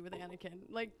wanted to see with Anakin.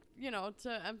 Like,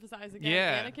 to emphasize again,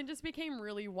 Yeah. Anakin just became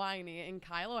really whiny, and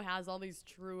Kylo has all these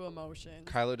true emotions.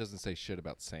 Kylo doesn't say shit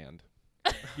about sand.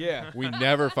 Yeah. We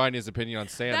never find his opinion on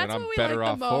sand, That's and I'm what we better like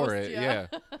off the for most, it. yeah.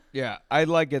 Yeah, I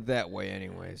like it that way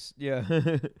anyways.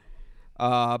 Yeah.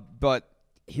 But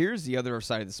here's the other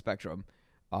side of the spectrum.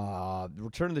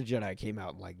 Return of the Jedi came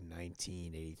out in like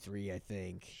 1983, I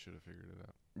think. Should have figured it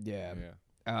out. Yeah.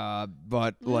 Yeah.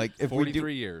 But like if we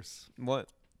 43 do years. what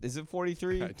is it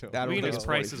 43? I don't I don't we think need it's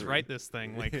Price is 43. Right this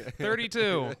thing. Like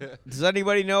 32. Does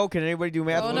anybody know? Can anybody do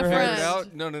math? Phone with a their friend. hands?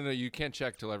 Out? No. You can't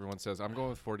check till everyone says. I'm going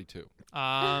with 42.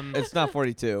 It's not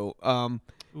 42.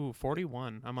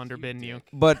 41. I'm underbidding you. dick.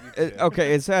 But You it,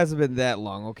 okay, it hasn't been that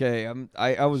long. Okay,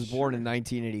 I was born in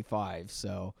 1985,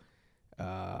 so.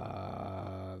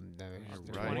 right.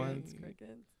 21? It's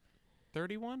crickets.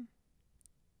 31?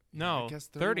 Yeah, No, I guess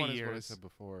 30 31 is what I years. said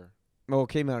before. Well, it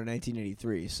came out in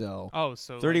 1983, so Oh,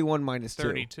 so 31 minus 2.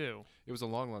 32. It was a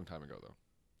long, long time ago, though.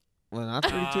 Well, not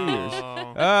 32 years.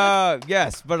 Oh.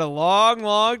 Yes, but a long,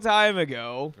 long time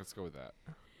ago Let's go with that.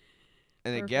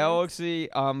 in the Perfect. galaxy.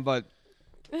 But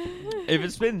if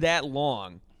it's been that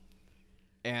long,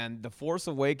 and The Force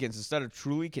Awakens, instead of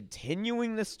truly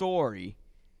continuing the story,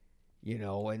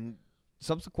 and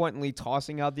subsequently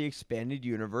tossing out the expanded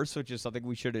universe, which is something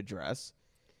we should address,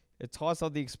 it tossed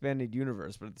out the expanded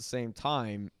universe, but at the same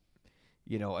time,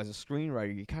 as a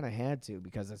screenwriter, you kind of had to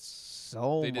because it's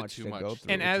so They did much too to much. go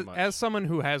through. And Too much. as someone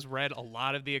who has read a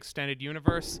lot of the extended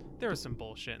universe, there was some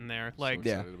bullshit in there. Like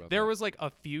Yeah. excited about there that. was like a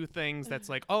few things that's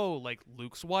like, oh, like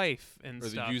Luke's wife and Or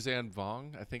the stuff. Yuzan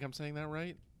Vong. I think I'm saying that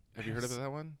right. Have you heard of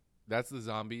that one? That's the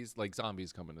zombies. Like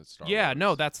zombies coming to Star Yeah, Wars.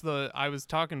 no, that's the I was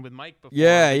talking with Mike before.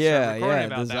 Yeah, we started recording yeah,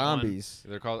 about the that one. zombies.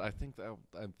 They're called. I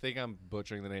think I'm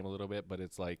butchering the name a little bit, but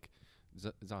it's like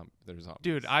they're zombies.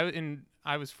 Dude,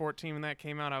 I was 14 when that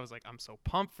came out. I was like, I'm so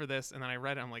pumped for this, and then I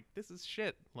read it. I'm like, this is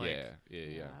shit. Like, yeah.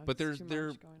 Yeah, But it's too they're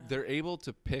much going on. they're able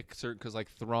to pick certain because like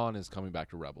Thrawn is coming back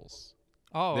to Rebels.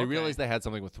 oh, They okay. realized they had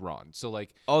something with Thrawn, so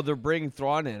like Oh, they're bringing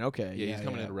Thrawn in. Okay. yeah, he's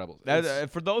coming into Rebels. That,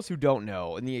 It's- for those who don't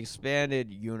know, in the expanded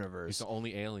he's universe, the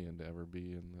only alien to ever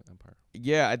be in the Empire.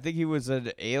 yeah, I think he was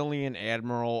an alien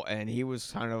admiral, and he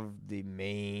was kind of the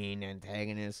main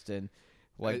antagonist, and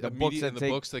like the books that the take,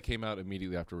 books that came out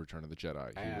immediately after Return of the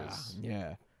Jedi. He yeah, was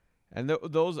yeah, and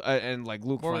those and like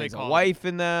Luke What were they finds a called? wife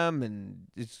in them, and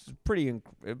it's pretty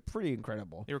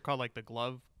incredible. They were called like the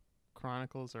Glove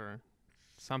Chronicles or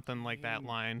something like that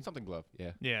line. something glove.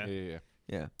 Yeah. Yeah.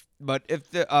 Yeah, but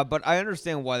but I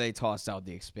understand why they tossed out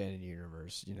the expanded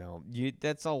universe.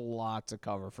 That's a lot to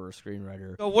cover for a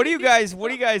screenwriter. So what do you guys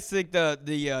think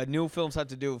the new films have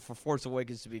to do for Force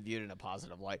Awakens to be viewed in a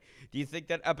positive light? Do you think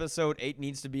that Episode 8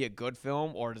 needs to be a good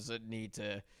film, or does it need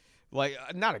to,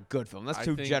 not a good film? That's I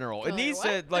too think- general. It Like needs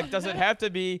to does it have to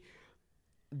be?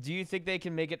 Do you think they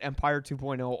can make it Empire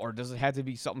 2.0, or does it have to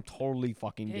be something totally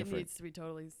fucking It different? needs to be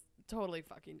totally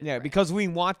fucking different. Yeah, because we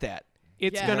want that.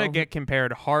 It's Yeah. gonna You know? get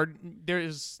compared hard.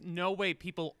 There's no way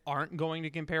people aren't going to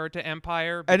compare it to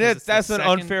Empire. And because it's the that's an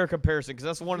second- unfair comparison because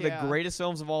that's one of Yeah. the greatest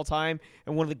films of all time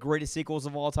and one of the greatest sequels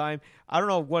of all time. I don't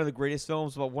know one of the greatest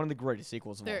films, but one of the greatest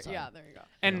sequels of all There, time. yeah, there you go.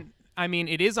 And I mean,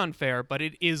 it is unfair, but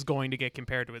it is going to get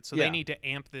compared to it. So Yeah. they need to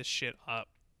amp this shit up.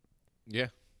 Yeah.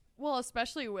 Well,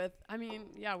 especially with, we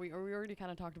already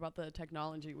kind of talked about the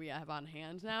technology we have on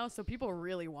hand now, so people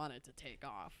really want it to take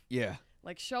off. Yeah.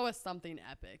 Like, show us something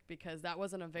epic, because that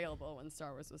wasn't available when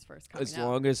Star Wars was first coming As out.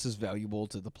 long as it's valuable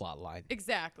to the plot line.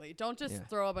 Exactly. Don't just Yeah.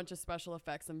 throw a bunch of special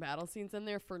effects and battle scenes in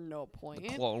there for no point. The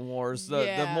Clone Wars, the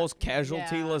Yeah, most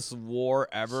casualtyless war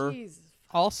ever. Jesus.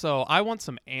 Also, I want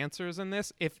some answers in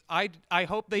this. If I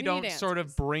hope they We don't need sort of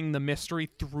answers. bring the mystery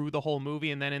through the whole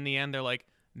movie, and then in the end they're like,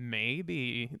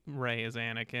 maybe Rey is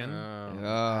Anakin.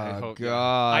 Oh,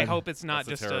 God. I hope it's not That's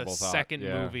a just a terrible thought, second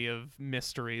yeah. movie of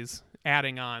mysteries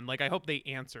adding on. Like, I hope they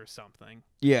answer something.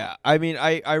 Yeah, I mean,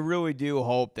 I really do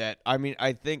hope that. I mean,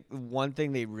 I think one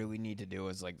thing they really need to do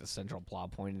is like the central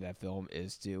plot point of that film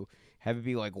is to have it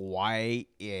be like, why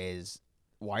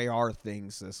are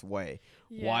things this way?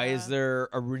 Why is Yeah. there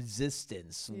a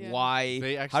resistance? Yeah. Why?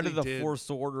 They How actually did the did- Force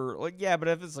Order? Like, yeah, but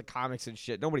if it's like comics and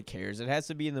shit, nobody cares. It has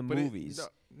to be in the But movies.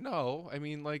 no, I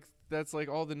mean like that's like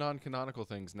all the non-canonical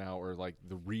things now are like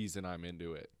the reason I'm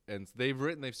into it. And they've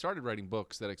started writing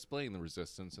books that explain the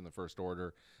Resistance and the First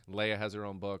Order. Leia has her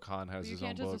own book. Han has his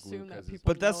own book. Luke has his.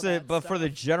 But that's it. But for the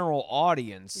general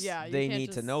audience, Yeah, you they can't need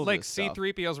to just- know Like this stuff.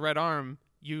 C-3PO's red arm,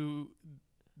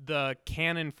 the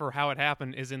canon for how it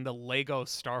happened is in the Lego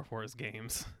Star Wars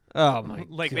games. Oh my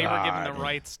Like god! they were given the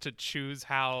rights to choose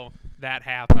how that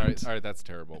All happened. right, that's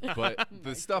terrible. But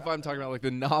the stuff I'm talking about, like the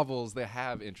novels, they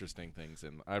have interesting things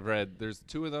in them. I've read. There's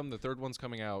 2 of them. The 3rd one's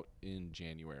coming out in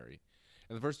January,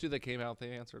 and the first 2 that came out,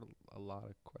 they answered a lot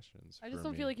of questions. I just for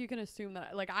don't me. feel like you can assume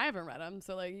that. Like, I haven't read them,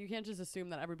 so like you can't just assume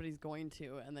that everybody's going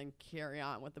to and then carry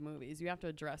on with the movies. You have to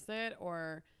address it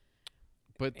or.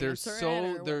 But answer it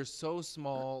or they're so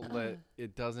small that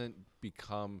it doesn't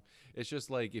become. It's just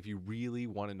like if you really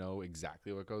want to know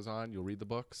exactly what goes on, you'll read the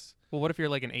books. Well, what if you're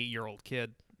like an 8-year-old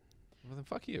kid? Well, then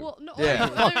fuck you. Well, no, Yeah,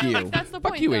 like, fuck like, you. That's the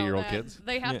Fuck point. you, though, 8-year-old that kids.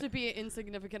 They have Yeah. to be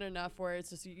insignificant enough where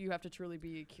it's just you have to truly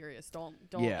be curious. Don't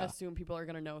Yeah. assume people are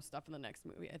gonna know stuff in the next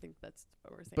movie. I think that's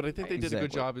what we're saying. But I think they right? did a good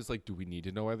Exactly. job. Is like, do we need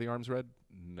to know why the arm's red?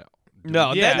 No. Do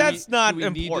No, we- Yeah. that's not do we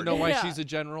need to important. know why Yeah. she's a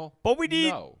general? But we need,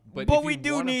 No. But, but if we you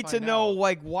do wanna need to find know out-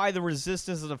 like why the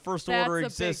Resistance of the First That's Order a big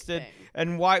existed, thing.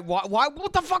 and why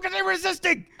what the fuck are they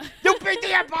resisting? You beat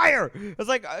the Empire. It's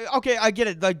like okay, I get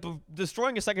it. Like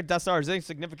destroying a second Death Star is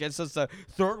insignificant since the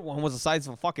 3rd one was the size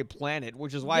of a fucking planet,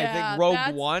 which is why I Yeah, think Rogue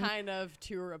that's One. kind of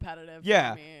too repetitive.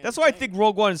 Yeah, for me. that's why I think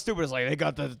Rogue One is stupid. It's like they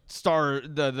got the star,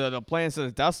 the plans to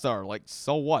the Death Star. Like,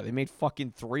 so what? They made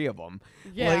fucking 3 of them.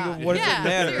 Yeah. what does it yeah,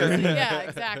 matter? seriously, yeah,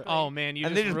 exactly. Oh man, you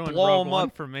And just they just ruined blow Rogue 'em One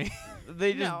up. for me.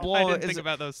 They just No. blow. I didn't it's- think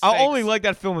about those. I'll only stakes. like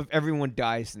that film if everyone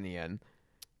dies in the end.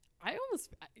 I almost,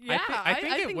 yeah, I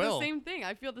think it think will. the same thing.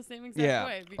 I feel the same exact Yeah.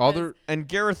 way. All because- the And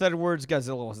Gareth Edwards'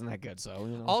 Godzilla wasn't that good, so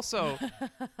you know. Also,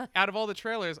 out of all the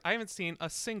trailers, I haven't seen a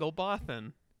single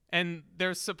Bothan, and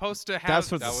they're supposed to have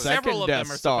That's what the several second of Death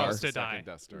them are Star. supposed to die. second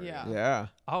Death Star. Yeah. yeah,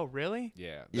 Oh really?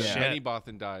 Yeah. Yeah. Many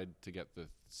Bothan died to get the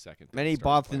second. Death many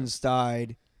Star's Bothans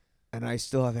died, and I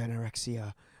still have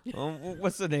anorexia.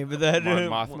 What's the name of that? Mon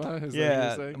Mothma? Is that yeah,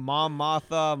 what you're saying? Mon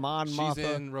Mothma. She's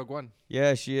in Rogue One.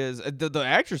 Yeah, she is. The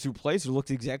actress who plays her looks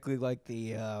exactly like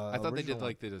the. I thought they did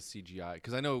like the CGI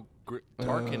because I know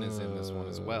Tarkin is in this one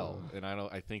as well, and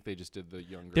I think they just did the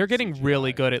younger. They're getting CGI.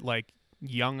 really good at like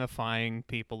youngifying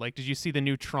people. Like, did you see the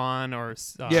new Tron or?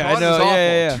 Yeah, I Tron know, was awful.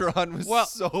 yeah. Tron was Well-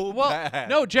 so Well, bad.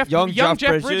 no, Young young Jeff Jeff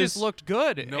Bridges. Bridges looked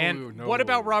good. No, and no. what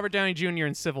about Robert Downey Jr.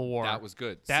 in Civil War? That was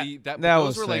good. That- See, that those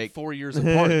was were fake. like 4 years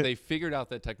apart. They figured out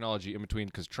that technology in between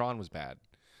because Tron was bad.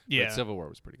 yeah, But Civil War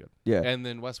was pretty good. Yeah. And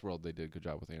then Westworld, they did a good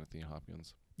job with Anthony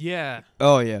Hopkins. yeah.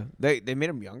 Oh yeah, they made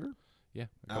him younger. Yeah. a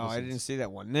Oh, couple I didn't scenes. see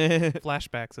that one.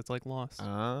 Flashbacks. It's like Lost,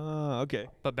 Ah, okay.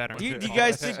 but better. Do you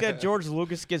guys think that George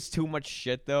Lucas gets too much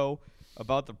shit though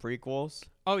about the prequels?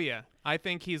 Oh yeah, I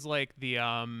think he's like the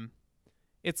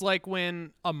It's like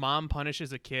when a mom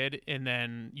punishes a kid and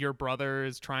then your brother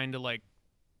is trying to like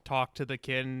talk to the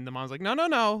kid and the mom's like,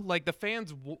 no. Like the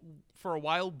fans for a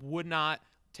while would not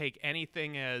take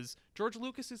anything as George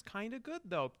Lucas is kind of good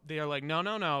though. They are like,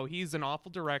 no. He's an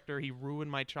awful director. He ruined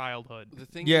my childhood. The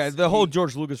thing Yeah, is, the whole he-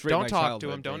 George Lucas. Don't My talk to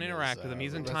Childhood him. Don't thing interact is, with him.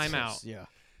 He's in that's timeout. just- Yeah.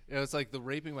 it's like the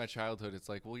raping my childhood. It's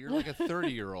like, well, you're like a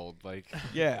 30-year-old. Like,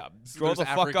 Yeah. so Grow there's the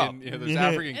fuck up. African- Yeah, there's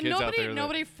African And kids out there.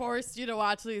 nobody forced you to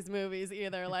watch these movies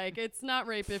either. Like, it's not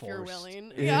rape if you're Forced.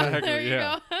 willing. Exactly, Yeah, there you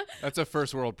yeah. go. That's a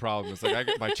first world problem. It's like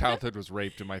my childhood was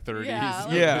raped in my 30s. Yeah,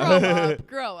 like, Yeah.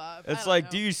 grow up. I It's don't like,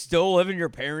 know. do you still live in your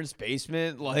parents'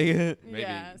 basement? Like, Maybe.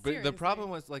 Yeah, But the seriously. problem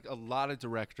was like a lot of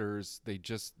directors,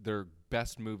 their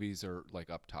best movies are like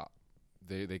up top.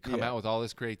 They come Yeah. out with all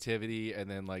this creativity and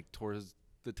then like towards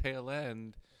the tail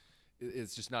end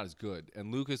it's just not as good.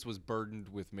 And Lucas was burdened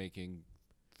with making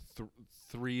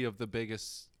 3 of the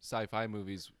biggest sci-fi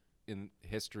movies in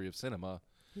history of cinema.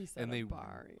 He set and a they-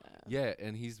 bar, Yeah,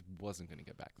 and he wasn't going to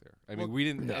get back there. I mean, Well, we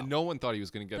didn't no. and no one thought he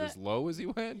was going to get The- as low as he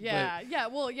went. Yeah.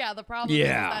 Well, yeah. The problem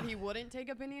Yeah. is that he wouldn't take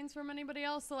opinions from anybody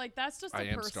else. So like, that's just I a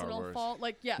am Star personal Wars. fault.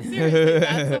 Like, yeah, seriously,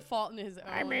 that's a fault in his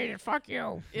own. Fuck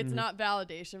you. It's not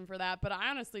validation for that. But I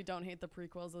honestly don't hate the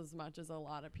prequels as much as a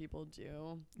lot of people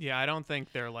do. Yeah, I don't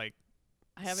think they're like.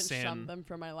 I haven't Sin. shunned them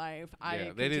from my life. Yeah, I they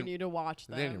didn't- continue to watch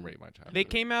them. They didn't rate my childhood. They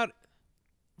came out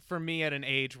for me at an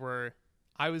age where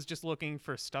I was just looking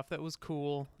for stuff that was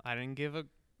cool. I didn't give a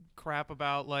crap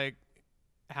about like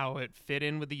how it fit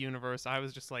in with the universe. I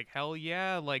was just like, hell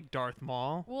yeah, like Darth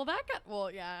Maul. Well,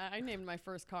 yeah, I named my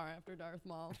first car after Darth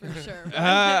Maul for sure. but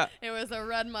Ah. it was a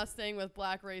red Mustang with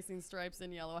black racing stripes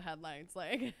and yellow headlights.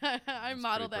 Like I That's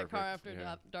modeled pretty that car perfect, after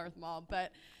yeah. Darth Maul.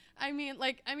 But I mean,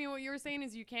 what you were saying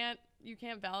is you can't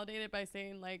validate it by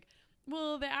saying like,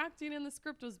 well, the acting in the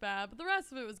script was bad, but the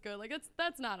rest of it was good. Like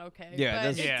that's not okay. Yeah, but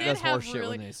that's- it yeah. did that's have horseshit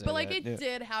really, when they say but like that, it yeah.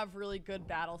 did have really good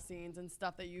battle scenes and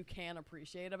stuff that you can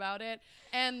appreciate about it.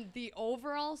 And the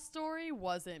overall story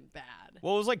wasn't bad.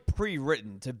 Well, it was like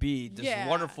pre-written to be this Yeah.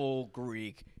 wonderful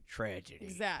Greek tragedy.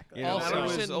 Exactly. You know, Also, it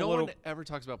was a no little- one ever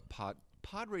talks about pod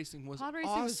racing was Pod racing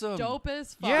awesome. was dope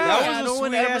as fuck. Yeah, that Yeah, was a no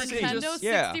one sweet ever ass can thing. Nintendo just-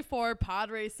 Yeah. 64 pod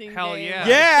racing Hell game. yeah.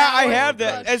 Yeah, That I was have the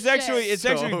that. It's actually shit. it's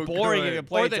actually So boring if good. you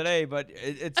play Or it the- today, but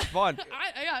it's fun.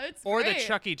 Yeah, it's Or the great.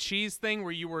 Chuck E. Cheese thing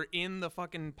where you were in the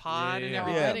fucking pod and Yeah. No,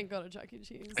 everything. Yeah. I didn't go to Chuck E.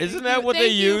 Cheese. Isn't that what they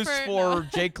Thank you used for no.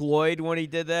 Jake Lloyd when he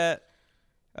did that?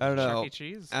 I don't know. Chuck E.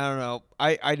 Cheese. I don't know.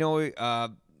 I know.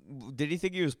 Did he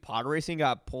think he was pod racing?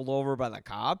 Got pulled over by the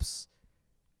cops?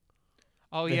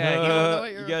 Oh don't know yeah,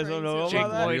 what you're you guys don't referring know to. Jake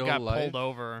about that? Lloyd Real got life? pulled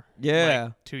over. Yeah.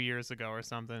 like 2 years ago or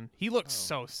something. He looks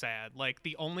so sad. Like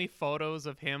the only photos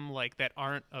of him like that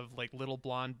aren't of like little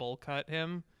blonde bowl cut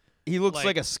him. He looks like,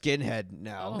 like- a skinhead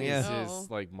now. Oh, yeah. Is no.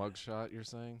 his like mugshot? You're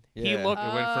saying He Yeah. looked-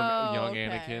 it went from Oh, young okay.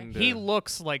 Anakin to He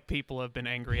looks like people have been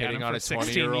angry at hitting him on for a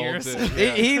 16 20-year-old.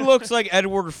 years. He looks like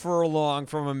Edward Furlong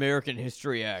from American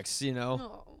History X, you know.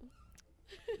 Oh.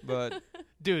 But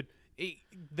Dude,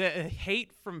 the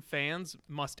hate from fans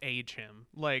must age him.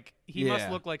 Like he must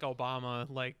Yeah. look like Obama.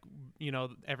 Like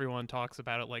everyone talks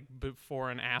about it like before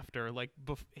and after. Like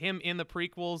him in the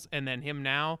prequels and then him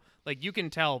now. Like you can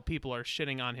tell people are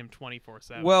shitting on him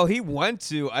 24/7. well, he went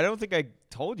to. I don't think I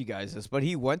told you guys this, but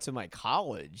he went to my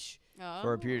college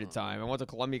for a period of Oh. time. I went to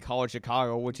Columbia College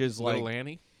Chicago, which is Little like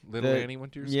Annie. Little the- Annie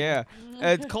went to your school? yeah.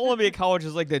 And Columbia College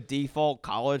is like the default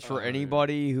college for Oh, yeah.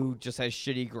 anybody who just has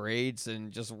shitty grades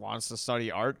and just wants to study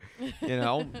art. You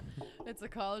know. It's a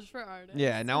college for artists.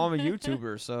 Yeah. Now I'm a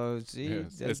YouTuber, so see, Yeah,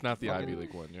 it's not the Ivy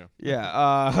League one. Yeah.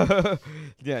 Yeah,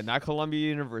 yeah, not Columbia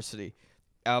University,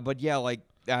 but yeah, like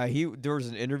there was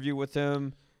an interview with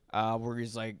him where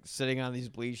he's like sitting on these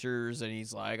bleachers and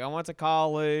he's like, I went to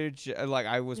college, like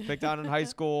I was picked on in high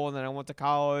school, and then I went to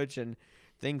college and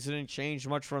things didn't change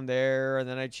much from there, and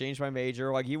then I changed my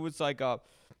major. Like he was like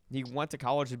he went to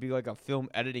college to be like a film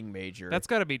editing major. that's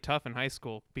got to be tough in high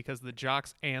school because the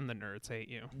jocks and the nerds hate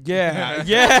you. Yeah,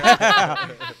 yeah.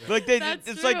 Like That's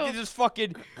it's like true. they just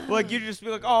fucking like you just be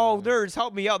like, oh, nerds,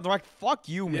 help me out. And they're like, fuck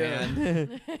you, Yeah.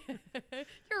 man.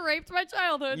 You raped my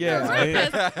childhood. Yeah. You're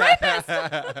a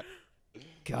rapist.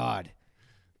 God.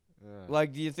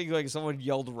 Like, do you think like someone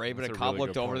yelled rape and That's a a cop really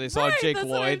looked good over, point. they saw Right, Jake that's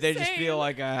what Lloyd, I'm they just saying. feel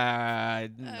like,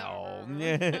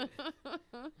 no.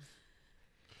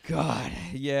 God,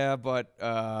 yeah, but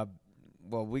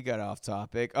well, we got off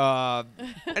topic.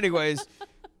 Anyways,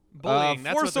 Bullying.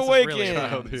 That's Force what this is really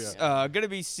about. Awakens, gonna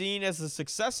be seen as a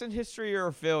success in history or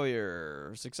a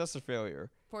failure? Success or failure?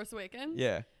 Force Awakens?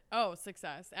 Yeah. Oh,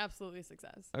 success. Absolutely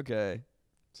success. Okay.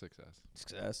 Success.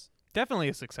 Success. Definitely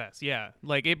a success, yeah.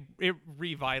 Like it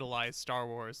revitalized Star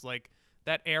Wars. Like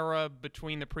that era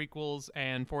between the prequels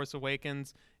and Force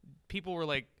Awakens, people were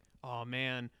like, "Oh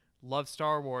man, love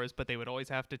Star Wars," but they would always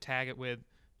have to tag it with,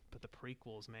 "But the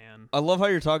prequels, man." I love how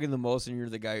you're talking the most, and you're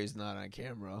the guy who's not on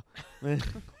camera.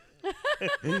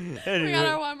 We got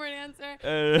our one word answer.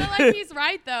 Uh, But like he's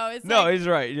right though. It's no, like, he's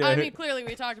right. Yeah. I mean, clearly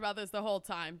we talked about this the whole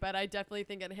time, but I definitely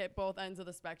think it hit both ends of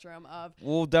the spectrum of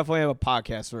we'll definitely have a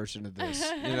podcast version of this.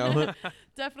 You know.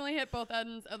 definitely hit both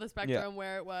ends of the spectrum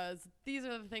where it was these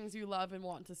are the things you love and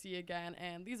want to see again,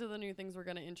 and these are the new things we're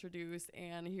going to introduce,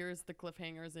 and here's the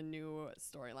cliffhangers and new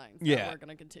storylines Yeah. that we're going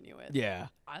to continue with. Yeah.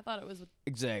 I thought it was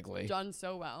Exactly. done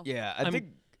so well. Yeah, I I'm- think.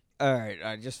 All right,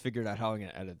 I just figured out how I'm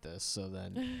gonna edit this, so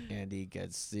then Andy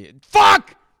gets the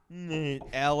fuck.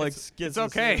 Alex gets it's the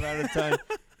same okay. amount of time.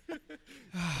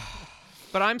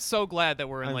 But I'm so glad that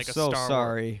we're in I'm like a so Star Wars.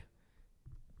 sorry.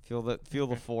 Feel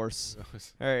the force.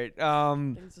 All right.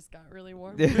 Things just got really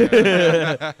warm.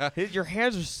 Your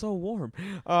hands are so warm.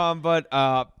 But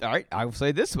all right, I will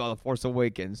say this about The Force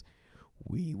Awakens.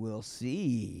 We will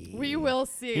see. We will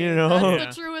see. You know?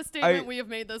 That's the truest statement we have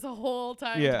made this whole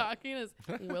time Yeah. talking is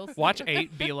we'll see. Watch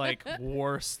 8 be like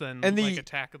worse than And like the-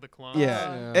 Attack of the Clones.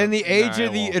 Yeah. Yeah. And the age Nah,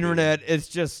 of it the won't be. internet, it's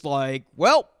just like,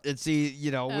 well, it's the, we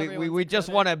Everyone's a just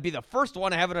critic. want to be the first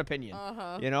one to have an opinion.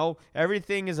 Uh-huh. You know,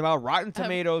 everything is about Rotten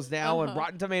Tomatoes now, and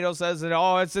Rotten Tomatoes says that,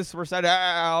 oh, it's this percent.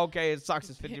 Okay, it sucks.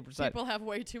 It's 50%. People have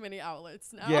way too many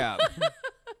outlets now. Yeah.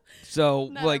 So,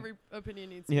 Not like, every opinion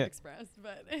needs to Yeah. be expressed,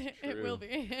 but it True. will be.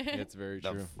 It's very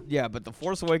true. yeah, but The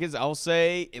Force Awakens, I'll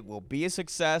say it will be a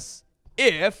success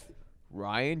if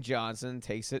Ryan Johnson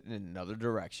takes it in another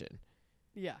direction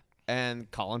Yeah.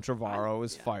 and Colin Trevorrow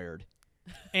is fired.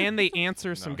 And they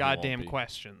answer some he won't goddamn be.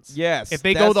 questions. Yes. If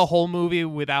they go the whole movie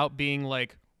without being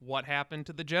like, what happened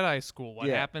to the Jedi School? What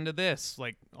Yeah. happened to this?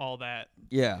 Like all that.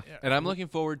 Yeah. And I'm looking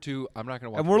forward to. I'm not gonna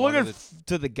watch. And we're one looking of the-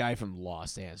 to the guy from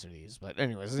Lost to answer these. But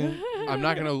anyways, I'm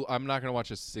not gonna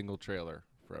watch a single trailer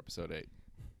for episode 8.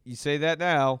 you say that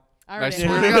now. I I already swear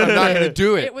have. to God, I'm not gonna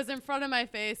do it. It was in front of my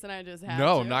face, and I just had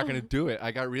No, to. I'm not gonna do it.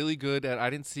 I got really good at. I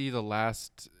didn't see the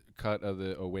last cut of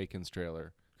the Awakens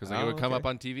trailer because it would come up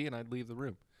on TV and I'd leave the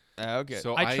room. Okay.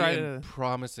 So I I try am to-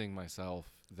 promising myself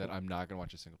that I'm not gonna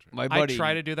watch a single trailer. My buddy. I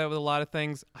try to do that with a lot of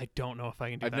things. I don't know if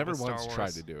I can do I've that never with Star once Wars.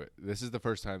 tried to do it. This is the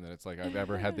first time that it's like I've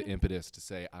ever had the impetus to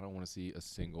say I don't want to see a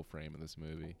single frame of this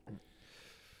movie.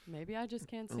 Maybe I just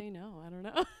can't say no. I don't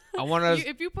know. I want to.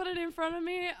 If you put it in front of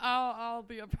me, I'll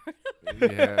be a part of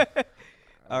it. Yeah.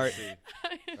 All right. See.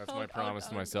 That's my promise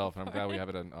to myself, and I'm glad we have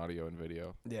it on audio and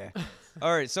video. Yeah.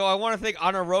 All right. So I want to thank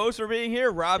Anna Rose for being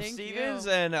here, Rob Thank Stevens,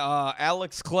 you. and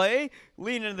Alex Clay.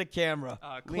 Lean into the camera.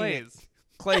 Lean in. Clays.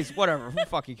 Clay's, whatever. Who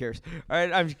fucking cares? All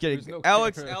right. I'm just kidding. There's no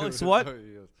Alex, camera. Alex, what?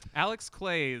 Alex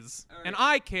Clays. And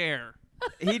I care.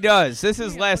 He does. This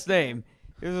is his last name.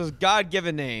 This is his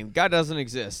God-given name. God doesn't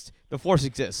exist. The Force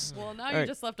exists. Well, now All you right.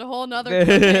 just left a whole nother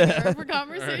cliffhanger for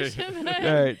conversation. All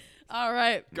right. All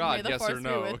right. God, May the yes force or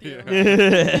no. Be with you.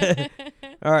 Yeah.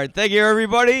 All right. Thank you,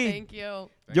 everybody. Thank you.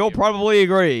 You'll probably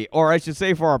agree. Or I should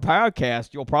say for our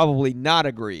podcast, you'll probably not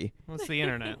agree. Well, it's the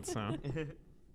internet, so.